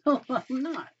 So I'm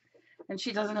not. And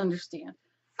she doesn't understand.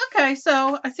 Okay,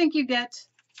 so I think you get,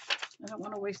 I don't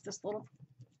want to waste this little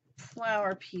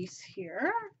flower piece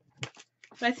here,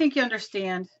 but I think you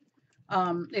understand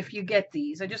if you get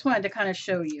these. I just wanted to kind of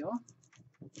show you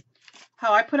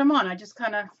how I put them on. I just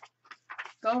kind of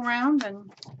go around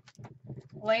and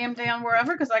lay them down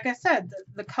wherever, because like I said,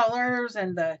 the colors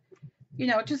and the, you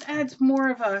know, it just adds more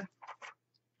of a,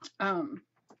 I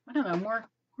don't know, more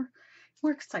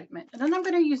excitement. And then I'm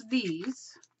going to use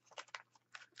these.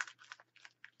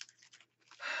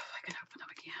 I can open them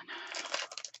again.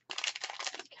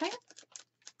 Okay,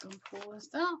 go pull this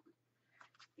out.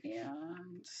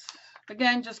 And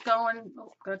Again, just going,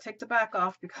 oh, gotta take the back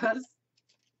off because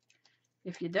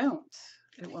if you don't,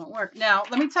 it won't work. Now,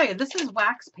 let me tell you, this is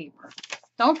wax paper.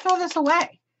 Don't throw this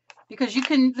away because you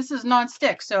can, this is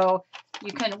non-stick, so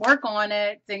you can work on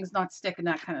it, things not stick and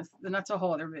that kind of, and that's a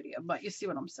whole other video, but you see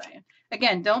what I'm saying.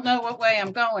 Again, don't know what way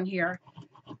I'm going here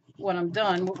when I'm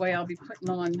done, what way I'll be putting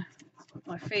on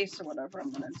my face or whatever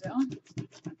I'm going to do.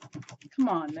 Come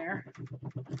on there.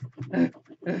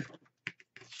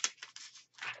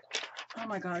 Oh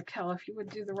my God, Kel, if you would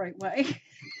do the right way.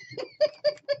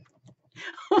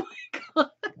 Oh my God.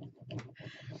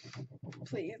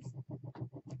 Please.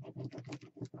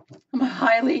 I'm a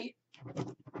highly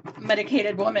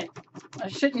medicated woman. I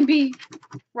shouldn't be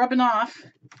rubbing off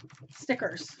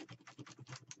stickers.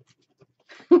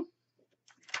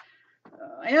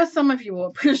 I know some of you will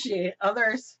appreciate it.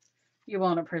 Others, you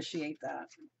won't appreciate that.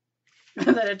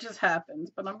 That it just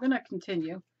happens. But I'm going to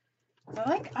continue.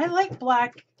 I like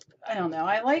black. I don't know.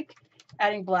 I like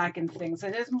adding black in things.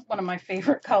 It is one of my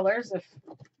favorite colors. If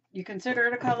you consider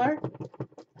it a color,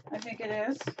 I think it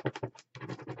is.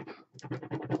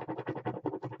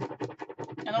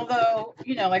 And although,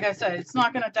 you know, like I said, it's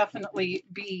not going to definitely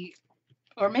be,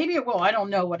 or maybe it will. I don't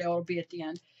know what it will be at the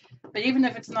end. But even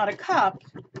if it's not a cup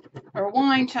or a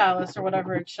wine chalice or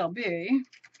whatever it shall be,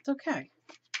 it's okay.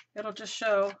 It'll just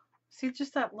show, see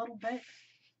just that little bit?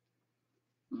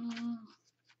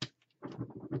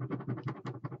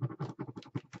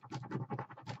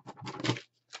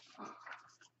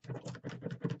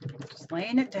 Just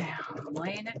laying it down,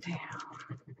 laying it down.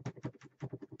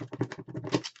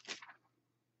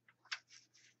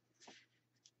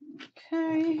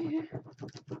 Okay.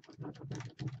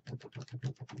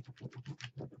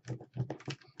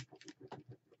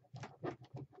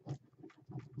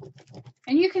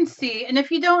 And you can see, and if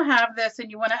you don't have this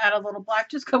and you want to add a little black,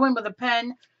 just go in with a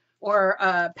pen or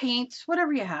paint,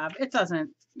 whatever you have. It doesn't,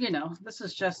 you know, this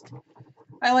is just,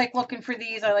 I like looking for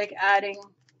these. I like adding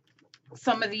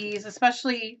some of these,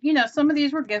 especially, you know, some of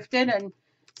these were gifted and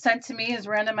sent to me as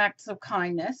random acts of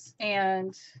kindness.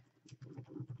 And,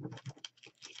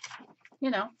 you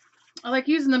know, I like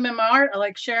using them in my art. I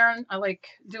like sharing. I like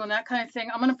doing that kind of thing.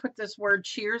 I'm going to put this word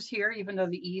cheers here, even though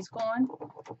the E's gone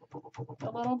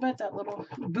a little bit, that little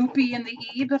boopy in the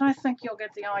E, but I think you'll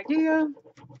get the idea.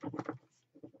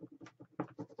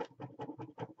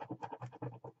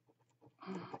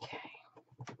 Okay.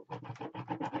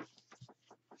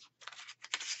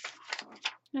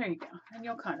 There you go. And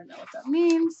you'll kind of know what that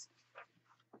means.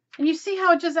 And you see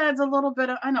how it just adds a little bit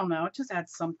of, I don't know, it just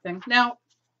adds something. Now,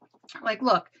 like,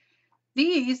 look,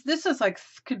 this is like,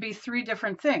 could be 3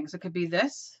 different things. It could be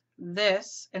this,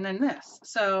 this, and then this.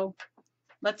 So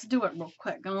let's do it real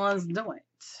quick. And let's do it.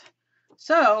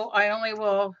 So I only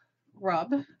will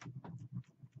rub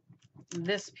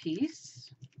this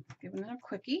piece, giving it a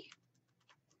quickie.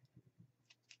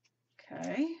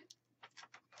 Okay.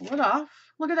 Pull it off.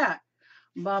 Look at that.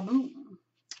 Ba-boom.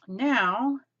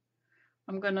 Now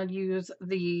I'm going to use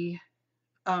the,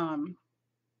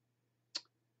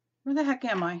 where the heck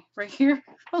am I? Right here?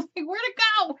 I was like, where'd it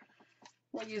go?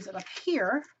 We'll use it up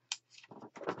here.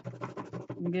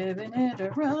 Giving it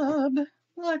a rub.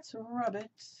 Let's rub it.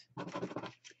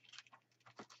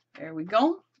 There we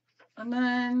go. And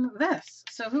then this.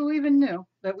 So who even knew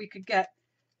that we could get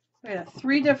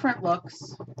 3 different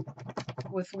looks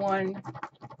with 1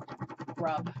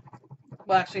 rub.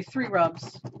 Well, actually 3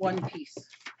 rubs, 1 piece.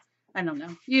 I don't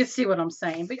know. You see what I'm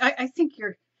saying. But I think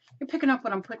you're picking up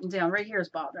what I'm putting down. Right here is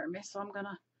bothering me. So I'm going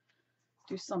to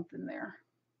do something there.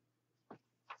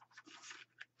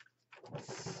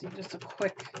 Let's see, just a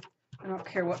quick, I don't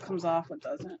care what comes off, what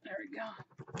doesn't. There we go.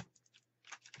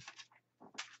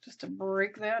 Just to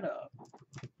break that up.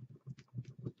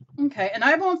 Okay, and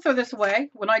I won't throw this away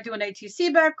when I do an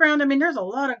ATC background. I mean, there's a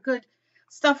lot of good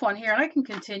stuff on here, and I can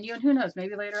continue, and who knows,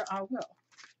 maybe later I will.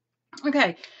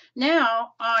 Okay,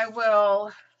 now I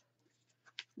will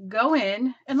go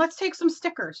in, and let's take some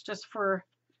stickers just for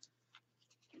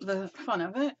the fun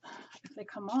of it. If they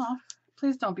come off,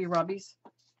 please don't be rubbies.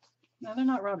 No, they're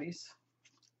not rubbies.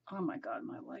 Oh my God,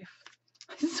 my life.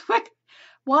 I swear,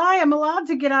 why I'm allowed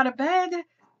to get out of bed?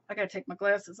 I gotta take my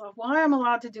glasses off. Why I'm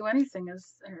allowed to do anything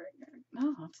is,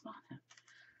 no, it's not.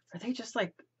 Are they just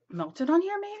like melted on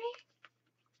here maybe?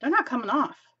 They're not coming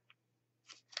off.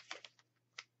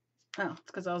 Oh, it's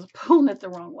because I was pulling it the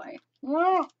wrong way.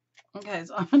 Okay,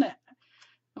 so I'm gonna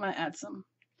add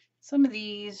some of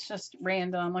these, just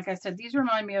random. Like I said, these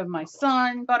remind me of my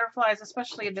son butterflies,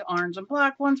 especially the orange and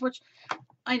black ones, which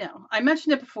I know I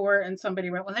mentioned it before, and somebody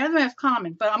wrote, well, they're the most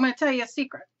common. But I'm going to tell you a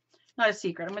secret. Not a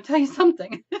secret. I'm going to tell you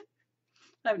something. I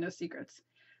have no secrets.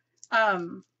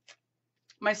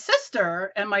 my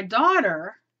sister and my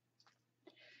daughter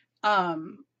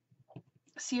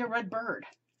see a red bird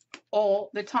all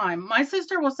the time. My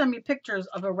sister will send me pictures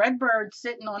of a red bird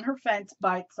sitting on her fence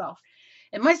by itself.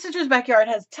 And my sister's backyard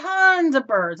has tons of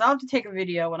birds. I'll have to take a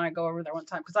video when I go over there one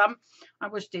time because I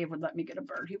wish Dave would let me get a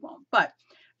bird. He won't. But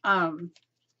and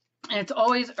it's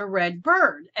always a red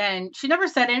bird. And she never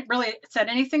really said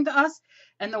anything to us.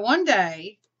 And the one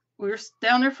day we were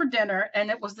down there for dinner,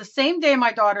 and it was the same day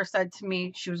my daughter said to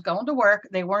me she was going to work.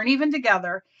 They weren't even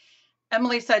together.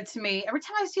 Emily said to me, every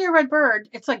time I see a red bird,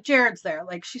 it's like Jared's there.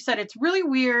 Like she said, it's really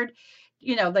weird,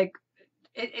 you know, like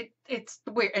it's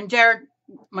weird. And Jared,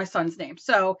 my son's name.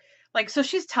 So like, so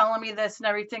she's telling me this and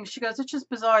everything. She goes, it's just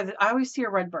bizarre that I always see a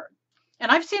red bird.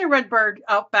 And I've seen a red bird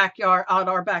out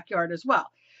our backyard as well.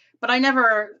 But I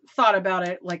never thought about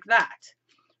it like that.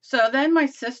 So then my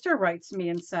sister writes me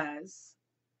and says,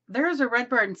 there's a red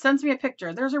bird, and sends me a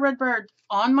picture. There's a red bird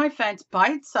on my fence by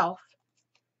itself.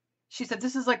 She said,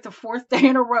 this is like the 4th day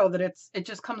in a row that it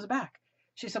just comes back.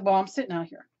 She said, well, I'm sitting out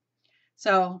here.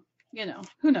 So, you know,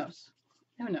 who knows?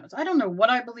 Who knows? I don't know what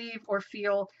I believe or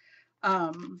feel.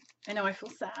 I know I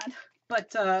feel sad,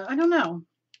 but I don't know.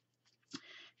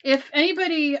 If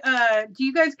anybody, do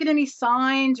you guys get any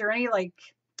signs or any, like,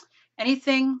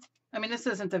 anything? I mean, this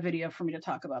isn't the video for me to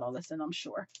talk about all this, and I'm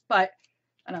sure, but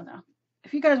I don't know.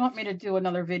 If you guys want me to do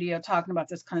another video talking about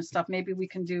this kind of stuff, maybe we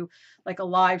can do like a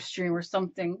live stream or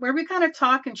something where we kind of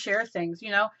talk and share things,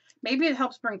 you know, maybe it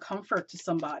helps bring comfort to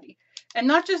somebody. And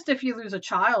not just if you lose a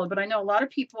child, but I know a lot of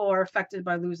people are affected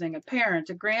by losing a parent,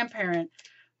 a grandparent,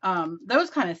 those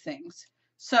kind of things.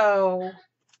 So,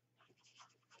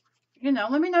 you know,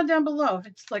 let me know down below if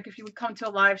it's like if you would come to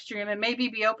a live stream and maybe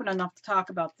be open enough to talk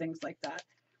about things like that.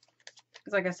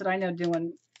 Because like I said, I know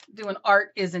doing art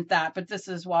isn't that, but this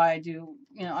is why I do,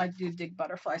 you know, I do dig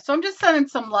butterflies. So I'm just sending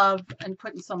some love and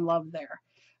putting some love there.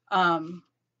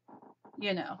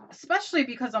 You know, especially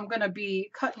because I'm going to be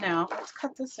cutting out. Let's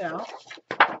cut this out.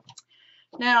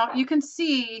 Now you can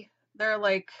see they're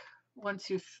like 1,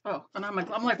 2, oh, and I'm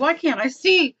like, why can't I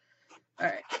see? All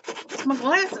right, it's my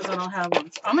glasses. I don't have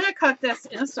one. So I'm going to cut this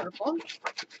in a circle.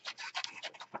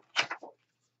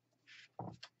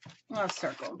 Not a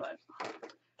circle, but.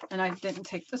 And I didn't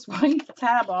take this white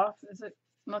tab off. Is it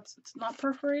not? It's not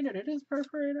perforated. It is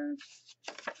perforated.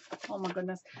 Oh my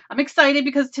goodness. I'm excited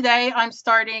because today I'm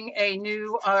starting a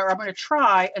new, or I'm going to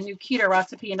try a new keto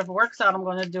recipe. And if it works out, I'm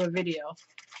going to do a video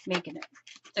making it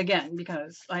again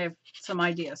because I have some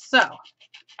ideas. So, all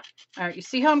right, you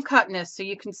see how I'm cutting this? So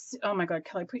you can see, oh my God,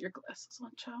 can I put your glasses on,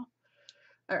 child?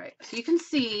 All right, so you can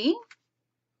see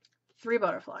 3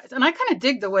 butterflies. And I kind of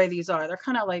dig the way these are. They're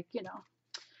kind of like, you know,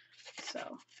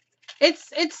 so.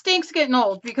 It stinks getting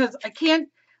old because I can't,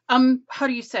 how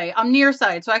do you say, I'm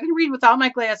nearsighted, so I can read without my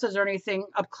glasses or anything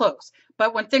up close.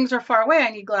 But when things are far away,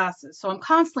 I need glasses. So I'm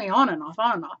constantly on and off,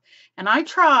 on and off. And I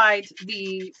tried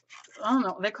the, I don't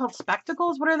know, they're called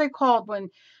spectacles. What are they called when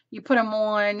you put them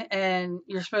on and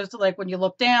you're supposed to, like, when you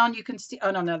look down, you can see, oh,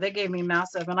 no, they gave me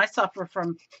massive. And I suffer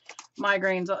from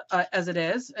migraines as it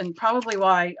is. And probably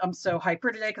why I'm so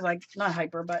hyper today, because not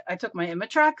hyper, but I took my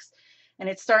Imitrex. And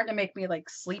it's starting to make me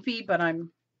like sleepy, but I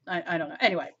don't know.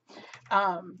 Anyway,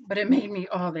 but it made me,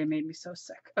 oh, they made me so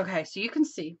sick. Okay, so you can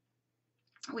see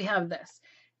we have this.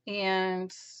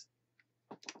 And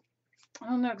I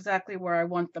don't know exactly where I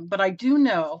want them, but I do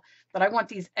know that I want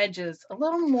these edges a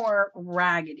little more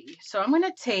raggedy. So I'm going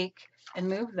to take and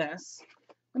move this.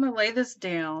 I'm going to lay this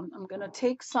down. I'm going to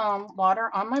take some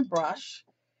water on my brush.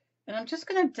 And I'm just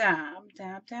going to dab,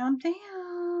 dab, dab, dab.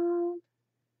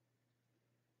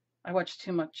 I watch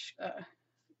too much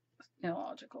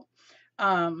Neological.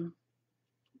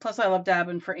 Plus I love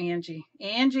dabbing for Angie.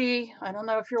 Angie, I don't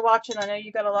know if you're watching. I know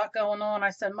you got a lot going on.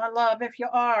 I said my love if you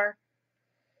are.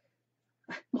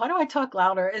 Why do I talk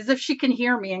louder? As if she can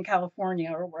hear me in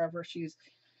California or wherever she's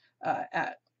at.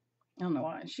 I don't know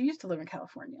why. She used to live in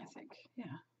California, I think.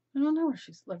 Yeah. I don't know where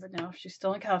she's living now, if she's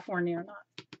still in California or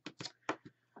not.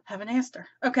 Haven't asked her.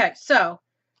 Okay, so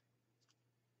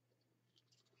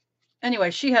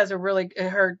anyway, she has a really,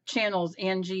 her channel's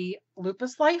Angie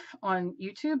Lupus Life on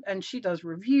YouTube, and she does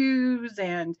reviews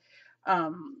and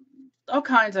all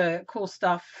kinds of cool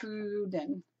stuff, food,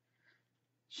 and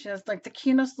she has like the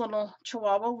cutest little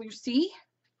Chihuahua Lucy.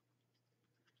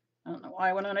 I don't know why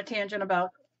I went on a tangent about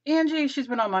Angie. She's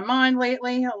been on my mind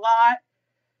lately a lot.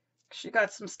 She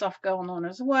got some stuff going on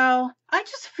as well. I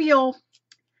just feel,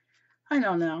 I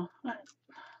don't know.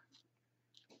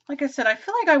 Like I said, I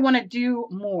feel like I want to do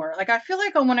more. Like, I feel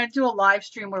like I want to do a live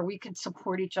stream where we could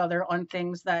support each other on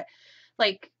things that,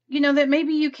 like, you know, that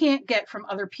maybe you can't get from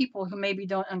other people who maybe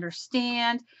don't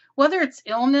understand, whether it's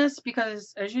illness,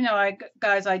 because as you know,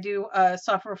 I do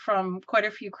suffer from quite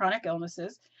a few chronic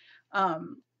illnesses.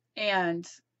 And,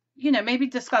 you know, maybe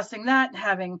discussing that,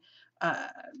 having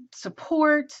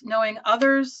support, knowing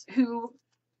others who,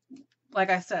 like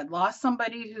I said, lost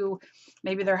somebody who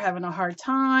maybe they're having a hard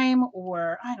time,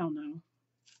 or I don't know.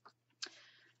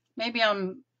 Maybe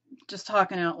I'm just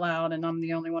talking out loud and I'm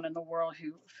the only one in the world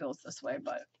who feels this way,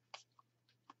 but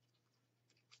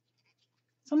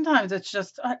sometimes it's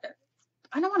just, I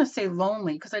don't want to say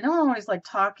lonely because I don't always like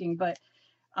talking, but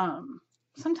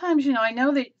sometimes, you know, I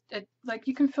know that like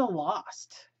you can feel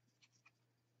lost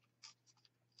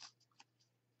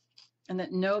and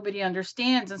that nobody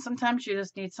understands. And sometimes you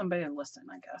just need somebody to listen,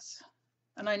 I guess.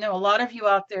 And I know a lot of you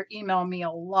out there email me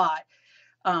a lot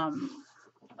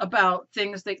about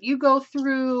things that you go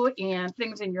through and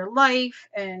things in your life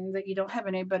and that you don't have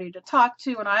anybody to talk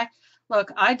to. And I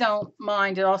don't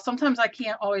mind at all. Sometimes I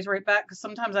can't always write back because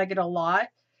sometimes I get a lot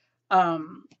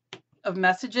of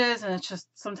messages and it's just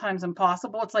sometimes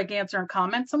impossible. It's like answering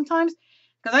comments sometimes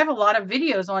because I have a lot of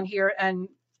videos on here, and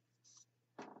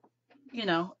you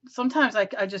know, sometimes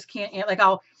I just can't, like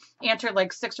I'll answer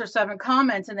like 6 or 7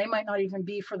 comments and they might not even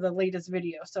be for the latest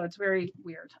video. So it's very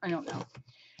weird. I don't know.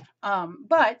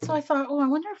 But so I thought, oh, I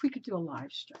wonder if we could do a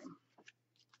live stream.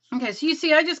 Okay, so you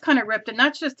see, I just kind of ripped, and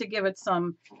that's just to give it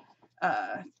some,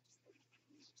 I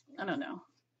don't know,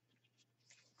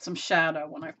 some shadow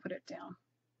when I put it down.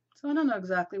 So I don't know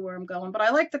exactly where I'm going, but I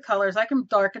like the colors. I can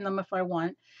darken them if I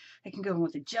want. I can go in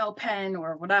with a gel pen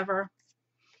or whatever.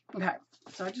 Okay,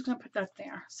 so I'm just going to put that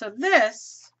there. So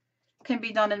this can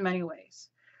be done in many ways.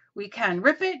 We can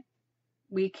rip it.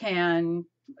 We can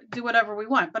do whatever we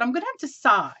want, but I'm going to have to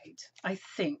decide, I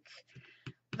think,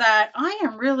 that I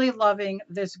am really loving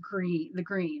this green, the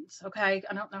greens. Okay,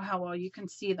 I don't know how well you can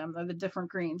see them. They're the different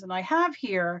greens, and I have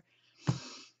here,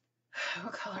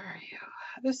 what color are you?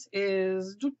 This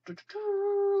is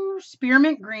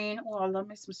spearmint green. Oh, I love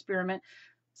me some spearmint.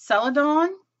 Celadon.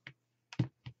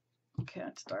 Okay,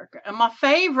 it's darker. And my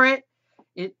favorite,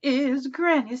 it is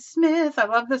Granny Smith. I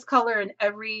love this color in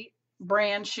every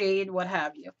brand, shade, what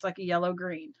have you. It's like a yellow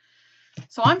green.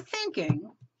 So I'm thinking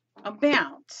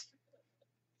about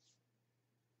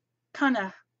kind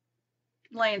of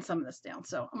laying some of this down.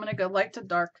 So I'm going to go light to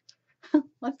dark.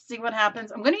 Let's see what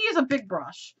happens. I'm going to use a big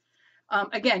brush.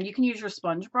 Again, you can use your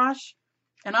sponge brush.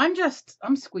 And I'm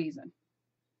squeezing.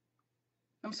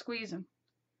 I'm squeezing.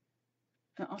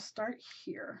 And I'll start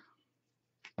here.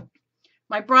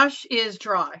 My brush is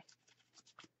dry.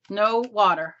 No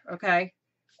water, okay?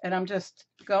 And I'm just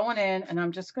going in and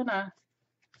I'm just gonna,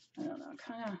 I don't know,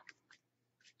 kind of, I'm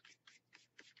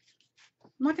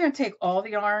not gonna take all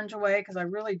the orange away because I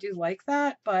really do like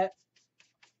that, but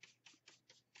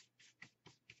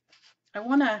I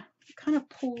want to kind of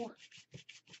pull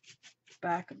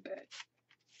back a bit.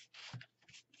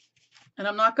 And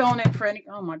I'm not going in for any,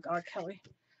 oh my God, Kelly.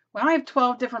 Well, I have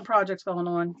 12 different projects going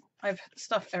on. I have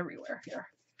stuff everywhere here.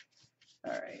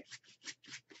 All right.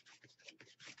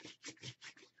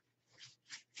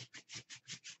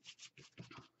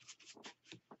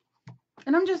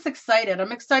 And I'm just excited.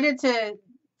 I'm excited to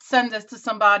send this to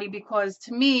somebody because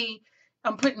to me,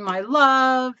 I'm putting my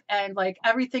love and like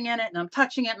everything in it, and I'm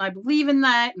touching it, and I believe in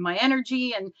that and my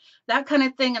energy and that kind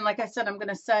of thing. And like I said, I'm going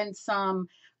to send some,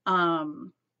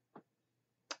 send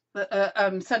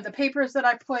the papers that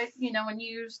I put, you know, and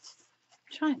used.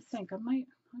 I'm trying to think.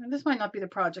 This might not be the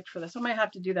project for this. I might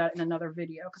have to do that in another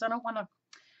video because I don't want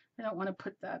to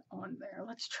put that on there.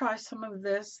 Let's try some of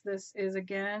this. This is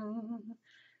again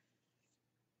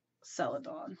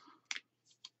Celadon.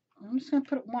 I'm just going to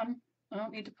put one. I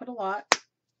don't need to put a lot.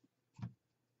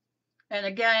 And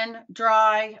again,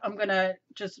 dry. I'm going to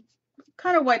just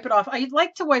kind of wipe it off. I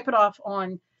like to wipe it off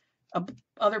on a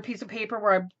other piece of paper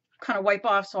where I kind of wipe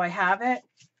off so I have it.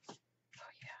 Oh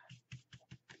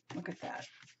yeah. Look at that.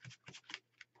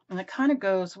 And it kind of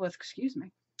goes with, excuse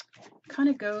me, kind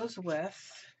of goes with,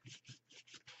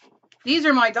 these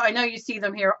are my, I know you see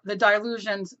them here, the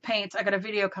Dilutions paints. I got a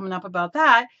video coming up about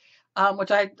that,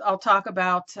 which I'll talk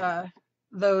about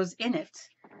those in it.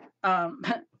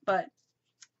 But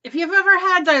if you've ever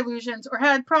had Dilutions or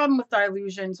had problem with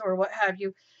Dilutions or what have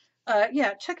you,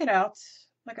 yeah, check it out.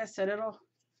 Like I said,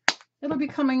 it'll be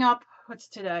coming up. What's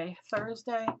today?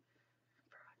 Thursday?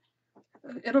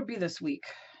 It'll be this week.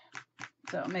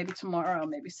 So maybe tomorrow,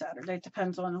 maybe Saturday. It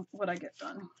depends on what I get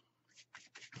done.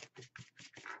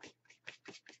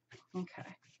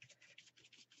 Okay.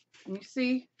 And you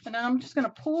see, and then I'm just going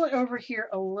to pull it over here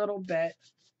a little bit.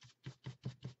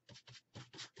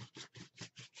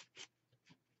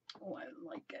 Oh, I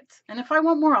like it. And if I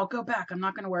want more, I'll go back. I'm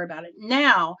not going to worry about it.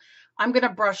 Now I'm going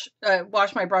to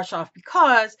wash my brush off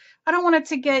because I don't want it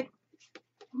to get,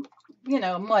 you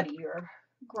know, muddy or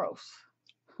gross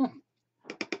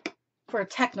for a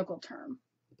technical term.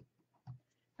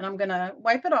 And I'm going to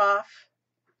wipe it off.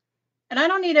 And I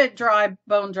don't need it dry,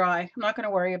 bone dry. I'm not going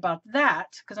to worry about that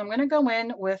because I'm going to go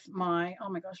in with my, oh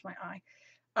my gosh, my eye,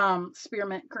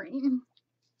 spearmint green.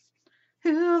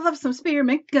 Who loves some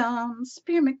spearmint gum?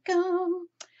 Spearmint gum.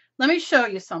 Let me show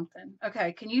you something.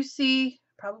 Okay, can you see?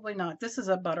 Probably not. This is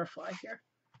a butterfly here.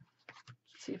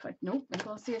 Let's see if I, nope, I'm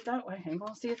going to see it that way. I'm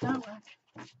going to see it that way.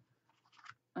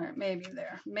 All right, maybe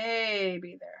there.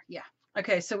 Maybe there. Yeah.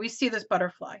 Okay, so we see this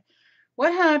butterfly.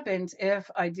 What happens if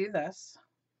I do this?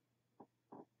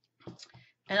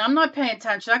 And I'm not paying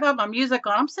attention. I got my music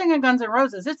on. I'm singing Guns N'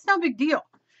 Roses. It's no big deal.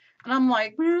 And I'm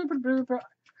like,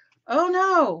 oh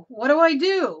no, what do I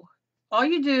do? All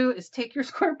you do is take your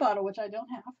squirt bottle, which I don't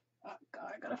have. Oh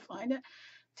God, I gotta find it.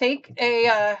 Take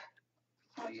a,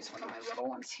 I'll use one of my little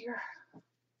ones here.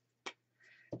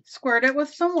 Squirt it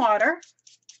with some water.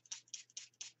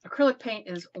 Acrylic paint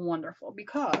is wonderful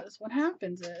because what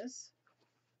happens is,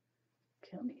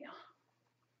 come here.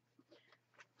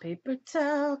 Paper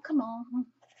towel, come on.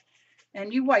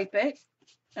 And you wipe it.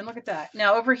 And look at that.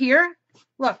 Now over here,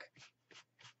 look.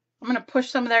 I'm going to push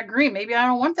some of that green. Maybe I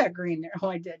don't want that green there. Oh,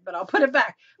 I did, but I'll put it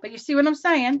back. But you see what I'm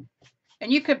saying?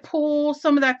 And you could pull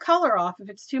some of that color off if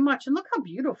it's too much. And look how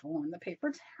beautiful on the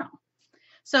paper towel.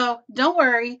 So don't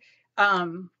worry.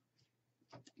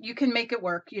 You can make it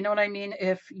work. You know what I mean?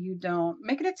 If you don't.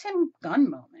 Make it a Tim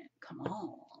Gunn moment. Come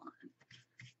on.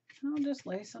 I'll just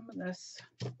lay some of this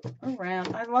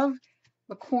around. I love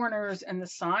the corners and the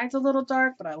sides a little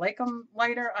dark, but I like them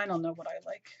lighter. I don't know what I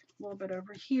like. A little bit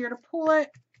over here to pull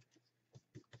it.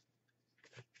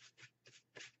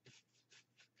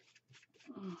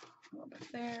 A little bit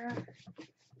there.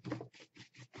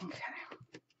 Okay.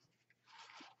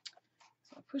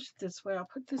 So I'll push it this way. I'll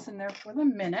put this in there for the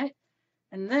minute.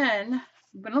 And then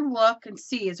I'm going to look and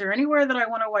see, is there anywhere that I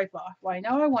want to wipe off? Well, I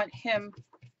know I want him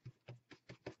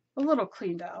a little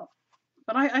cleaned out.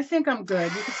 But I think I'm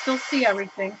good. You can still see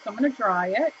everything. So I'm going to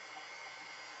dry it.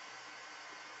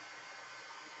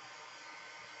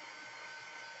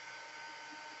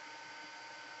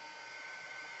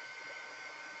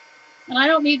 And I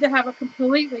don't need to have it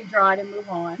completely dry to move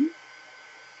on.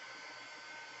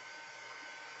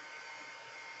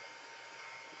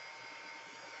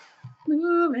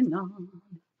 Moving on.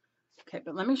 Okay,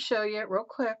 but let me show you it real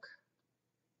quick.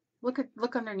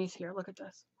 Look underneath here. Look at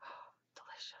this. Oh,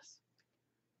 delicious.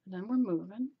 And then we're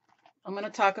moving. I'm going to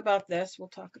talk about this. We'll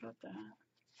talk about that.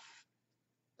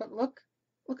 But look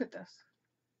at this.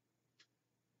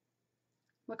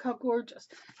 Look how gorgeous.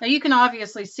 Now you can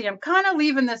obviously see I'm kind of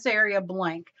leaving this area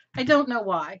blank. I don't know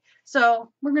why.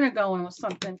 So we're going to go in with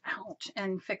something, ouch,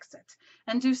 and fix it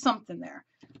and do something there.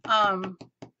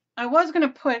 I was going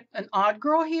to put an odd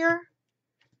girl here,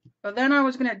 but then I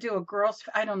was going to do a girl's,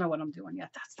 I don't know what I'm doing yet.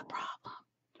 That's the problem.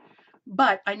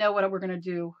 But I know what we're going to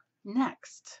do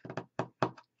next.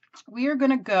 We are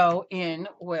going to go in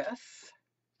with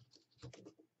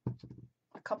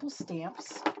a couple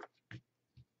stamps.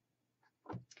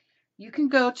 You can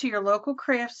go to your local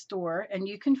craft store and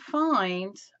you can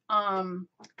find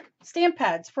stamp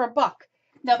pads for $1.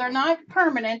 Now they're not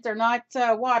permanent, they're not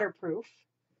waterproof.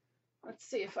 Let's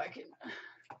see if I can,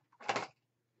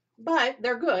 but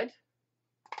they're good.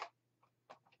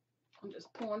 I'm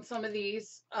just pulling some of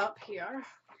these up here.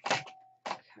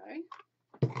 Okay.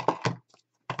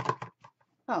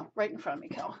 Oh, right in front of me,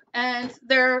 Kel. And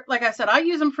they're, like I said, I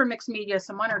use them for mixed media,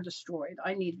 so mine are destroyed.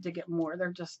 I need to get more.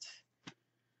 They're just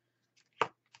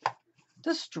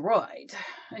destroyed.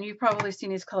 And you've probably seen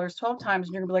these colors 12 times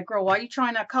and you're gonna be like, girl, why are you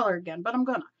trying that color again? But I'm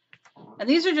gonna. And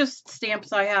these are just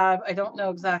stamps I have. I don't know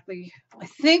exactly. I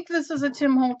think this is a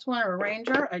Tim Holtz one or a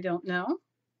Ranger. I don't know.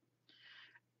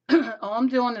 All I'm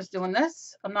doing is doing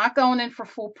this. I'm not going in for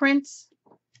full prints.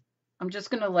 I'm just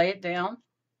gonna lay it down.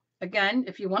 Again,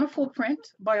 if you want a full print,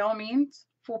 by all means,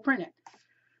 full print it.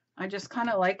 I just kind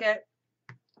of like it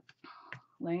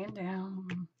laying down.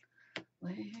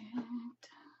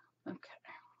 Okay.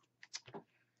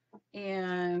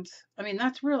 And I mean,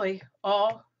 that's really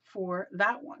all for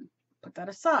that one. Put that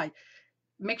aside.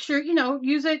 Make sure, you know,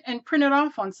 use it and print it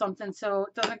off on something so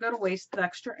it doesn't go to waste the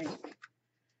extra ink.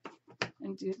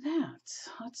 And do that.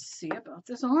 Let's see about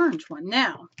this orange one.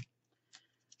 Now,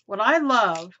 what I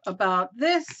love about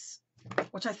this,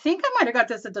 which I think I might have got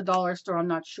this at the dollar store, I'm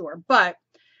not sure, but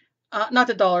not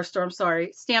the dollar store, I'm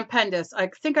sorry, Stampendous.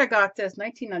 I think I got this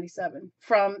 1997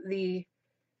 from the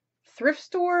thrift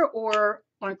store or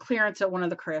on clearance at one of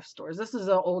the craft stores. This is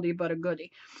a oldie but a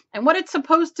goodie. And what it's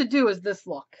supposed to do is this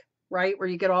look, right? Where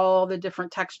you get all the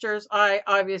different textures. I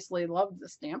obviously love the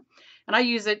stamp and I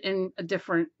use it in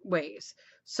different ways.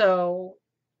 So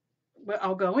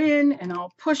I'll go in and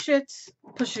I'll push it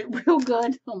real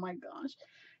good. Oh my gosh.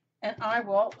 And I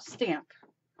will stamp.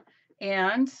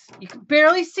 And you can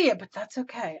barely see it, but that's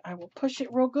okay. I will push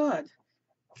it real good.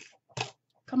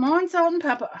 Come on, salt and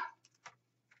pepper.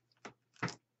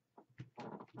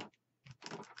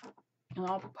 And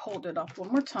I'll hold it up one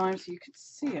more time so you can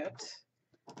see it.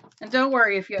 And don't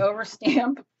worry, if you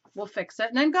overstamp, we'll fix it.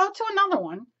 And then go to another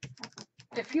one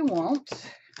if you want.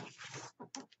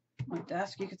 My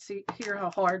desk, you can hear how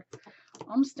hard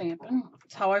I'm stamping.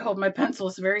 That's how I hold my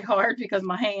pencils, very hard because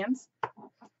my hands.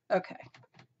 Okay.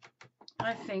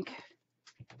 I think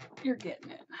you're getting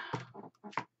it.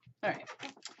 All right.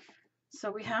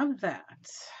 So we have that.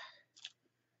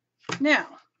 Now,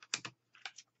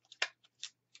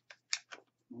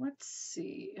 let's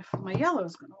see if my yellow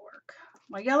is going to work.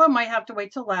 My yellow might have to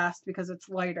wait till last because it's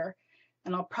lighter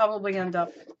and I'll probably end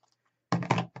up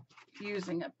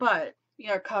using it, but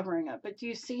covering it. But do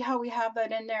you see how we have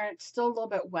that in there? It's still a little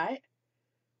bit wet.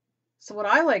 So what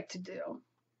I like to do,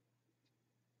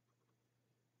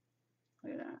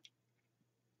 look at that.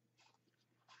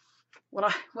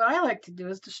 What I like to do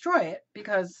is destroy it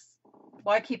because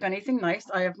why keep anything nice?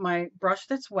 I have my brush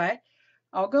that's wet.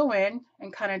 I'll go in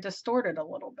and kind of distort it a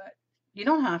little bit. You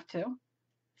don't have to,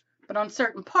 but on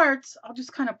certain parts, I'll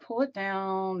just kind of pull it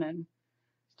down and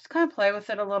just kind of play with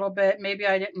it a little bit. Maybe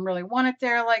I didn't really want it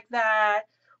there like that,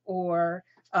 or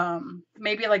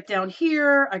maybe like down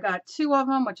here, I got two of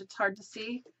them, which it's hard to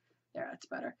see. There, that's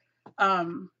better.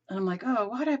 And I'm like, oh,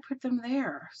 why did I put them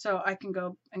there? So I can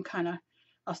go and kind of,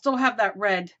 I'll still have that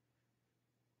red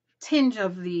tinge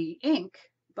of the ink,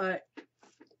 but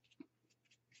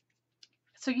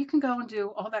so you can go and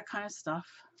do all that kind of stuff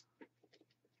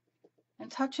and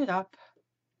touch it up.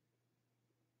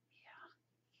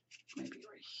 Yeah, maybe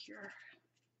right here.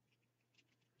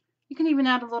 You can even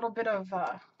add a little bit of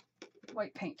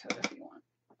white paint to it if you want.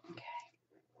 Okay.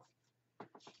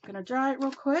 I'm gonna dry it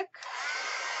real quick.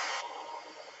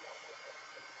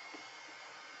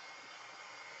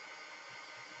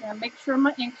 Now make sure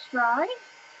my ink's dry.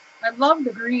 I love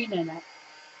the green in it.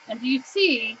 And do you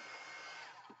see,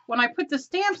 when I put the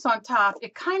stamps on top,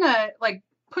 it kind of like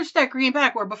pushed that green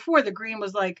back, where before the green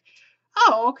was like,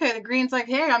 oh, okay, the green's like,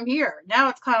 hey, I'm here. Now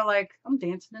it's kind of like, I'm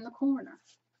dancing in the corner,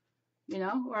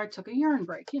 or I took a yarn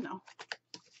break,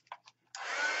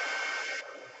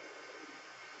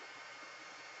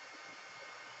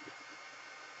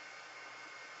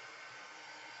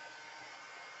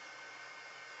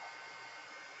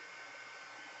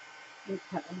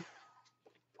 Okay.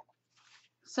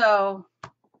 So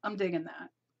I'm digging that.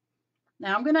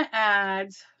 Now I'm going to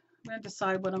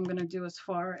decide what I'm going to do as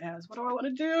far as, what do I want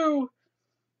to do?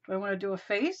 Do I want to do a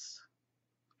face?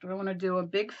 Do I want to do a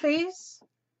big face?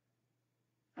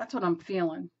 That's what I'm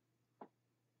feeling.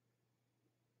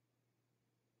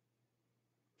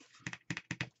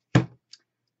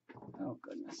 Oh,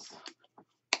 goodness.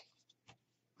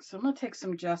 So I'm going to take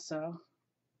some gesso.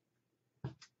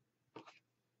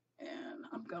 And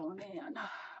I'm going in.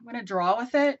 I'm going to draw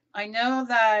with it. I know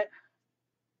that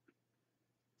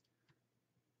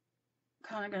I'm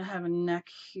kind of going to have a neck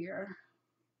here.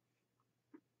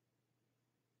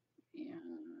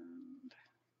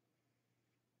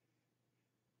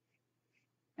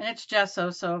 And it's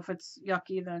gesso, so if it's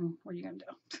yucky, then what are you going to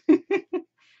do?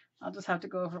 I'll just have to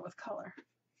go over it with color.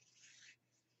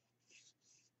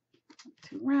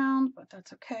 Too round, but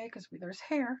that's okay because there's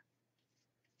hair.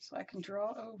 So I can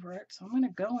draw over it. So I'm going to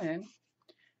go in.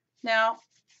 Now,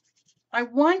 I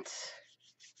want,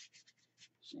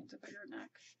 she needs a bigger neck.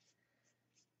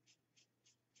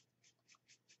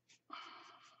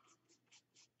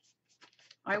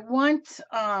 I want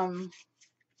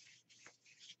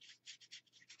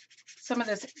some of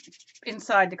this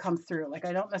inside to come through. Like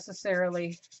I don't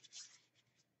necessarily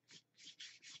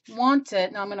want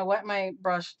it. Now I'm going to wet my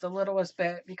brush the littlest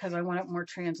bit because I want it more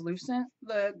translucent,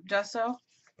 the gesso,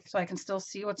 so I can still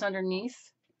see what's underneath.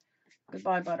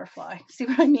 Goodbye, butterfly. See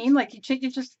what I mean? Like you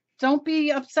just don't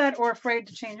be upset or afraid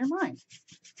to change your mind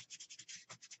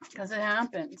because it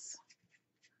happens.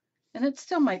 And it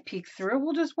still might peek through.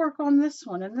 We'll just work on this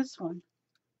one and this one.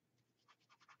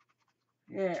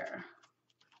 There.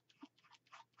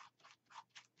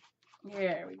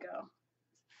 There we go.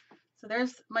 So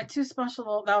there's my two special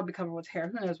little, that will be covered with hair.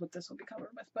 Who knows what this will be covered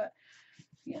with, but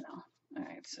All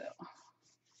right, so.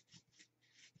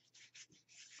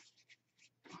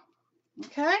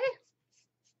 Okay.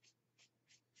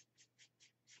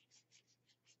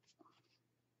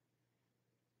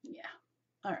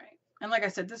 like I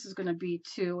said, this is going to be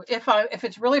too, if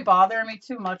it's really bothering me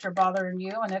too much or bothering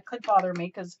you, and it could bother me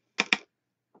because,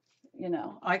 you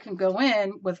know, I can go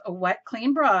in with a wet,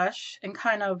 clean brush and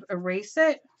kind of erase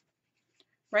it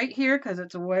right here because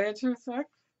it's way too thick.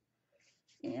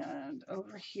 And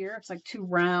over here, it's like too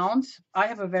round. I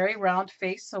have a very round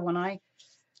face, so when I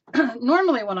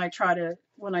normally when I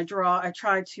draw, I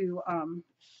try to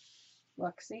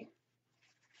look, see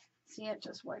it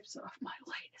just wipes off. My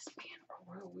light is being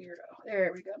a real weirdo.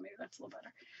 There we go. Maybe that's a little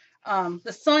better.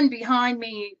 The sun behind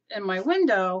me in my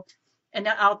window and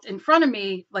out in front of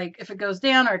me, like if it goes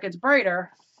down or it gets brighter,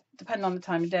 depending on the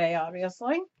time of day,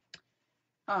 obviously.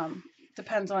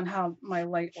 Depends on how my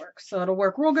light works. So it'll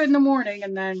work real good in the morning,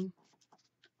 and then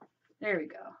there we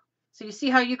go. So you see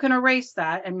how you can erase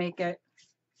that and make it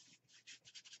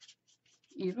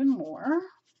even more.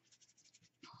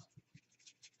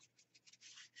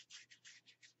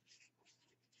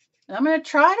 And I'm going to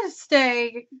try to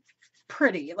stay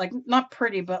pretty, like not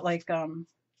pretty, but like, I'll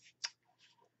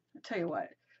tell you what.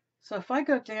 So if I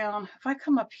go down, if I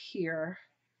come up here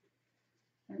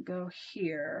and go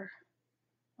here,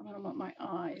 I'm going to want my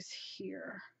eyes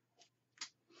here.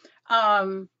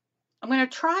 I'm going to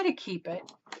try to keep it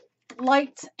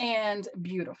light and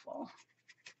beautiful.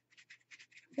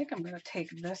 I think I'm going to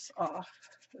take this off,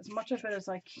 as much of it as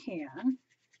I can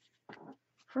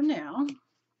for now.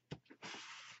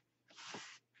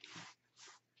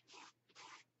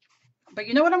 But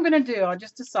you know what I'm going to do? I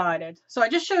just decided. So I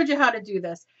just showed you how to do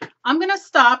this. I'm going to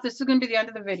stop. This is going to be the end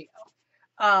of the video.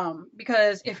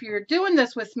 Because if you're doing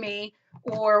this with me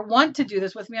or want to do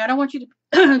this with me, I don't want you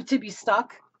to, to be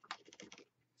stuck.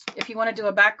 If you want to do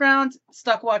a background,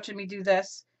 stuck watching me do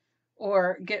this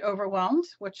or get overwhelmed,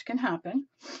 which can happen.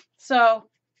 So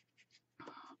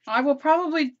I will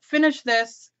probably finish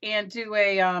this and do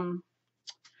a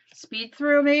speed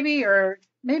through maybe, or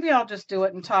maybe I'll just do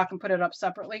it and talk and put it up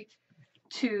separately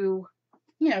to,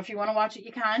 you know, if you want to watch it,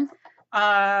 you can.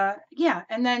 Yeah,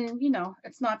 and then, you know,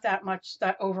 it's not that much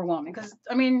that overwhelming because,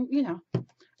 I mean, you know,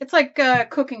 it's like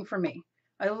cooking for me.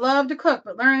 I love to cook,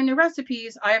 but learning new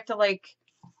recipes, I have to like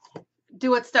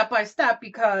do it step by step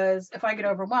because if I get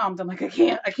overwhelmed, I'm like, I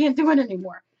can't do it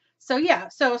anymore. So yeah,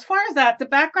 so as far as that, the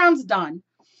background's done.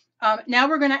 Now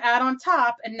we're going to add on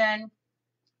top, and then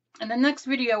in the next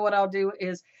video, what I'll do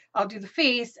is I'll do the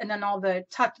face and then all the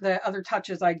other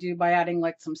touches I do by adding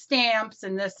like some stamps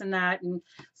and this and that and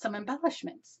some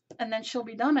embellishments. And then she'll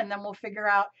be done, and then we'll figure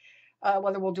out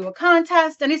whether we'll do a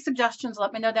contest. Any suggestions,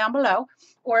 let me know down below.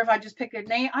 Or if I just pick a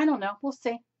name, I don't know. We'll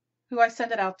see who I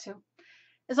send it out to.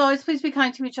 As always, please be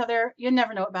kind to each other. You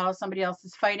never know what battle somebody else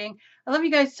is fighting. I love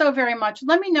you guys so very much.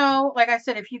 Let me know, like I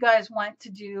said, if you guys want to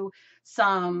do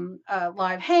some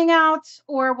live hangouts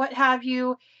or what have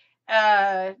you.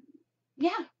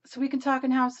 Yeah, so we can talk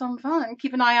and have some fun.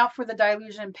 Keep an eye out for the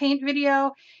Dilution Paint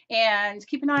video, and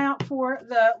keep an eye out for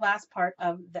the last part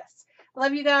of this. I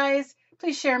love you guys.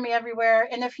 Please share me everywhere.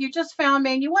 And if you just found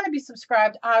me and you want to be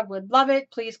subscribed, I would love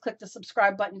it. Please click the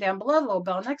subscribe button down below, the little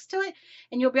bell next to it,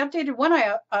 and you'll be updated when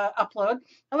I upload.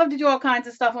 I love to do all kinds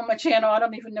of stuff on my channel. I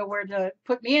don't even know where to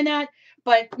put me in at,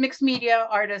 but mixed media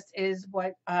artist is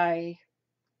what I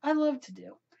love to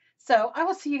do. So I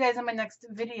will see you guys in my next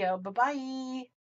video. Bye-bye.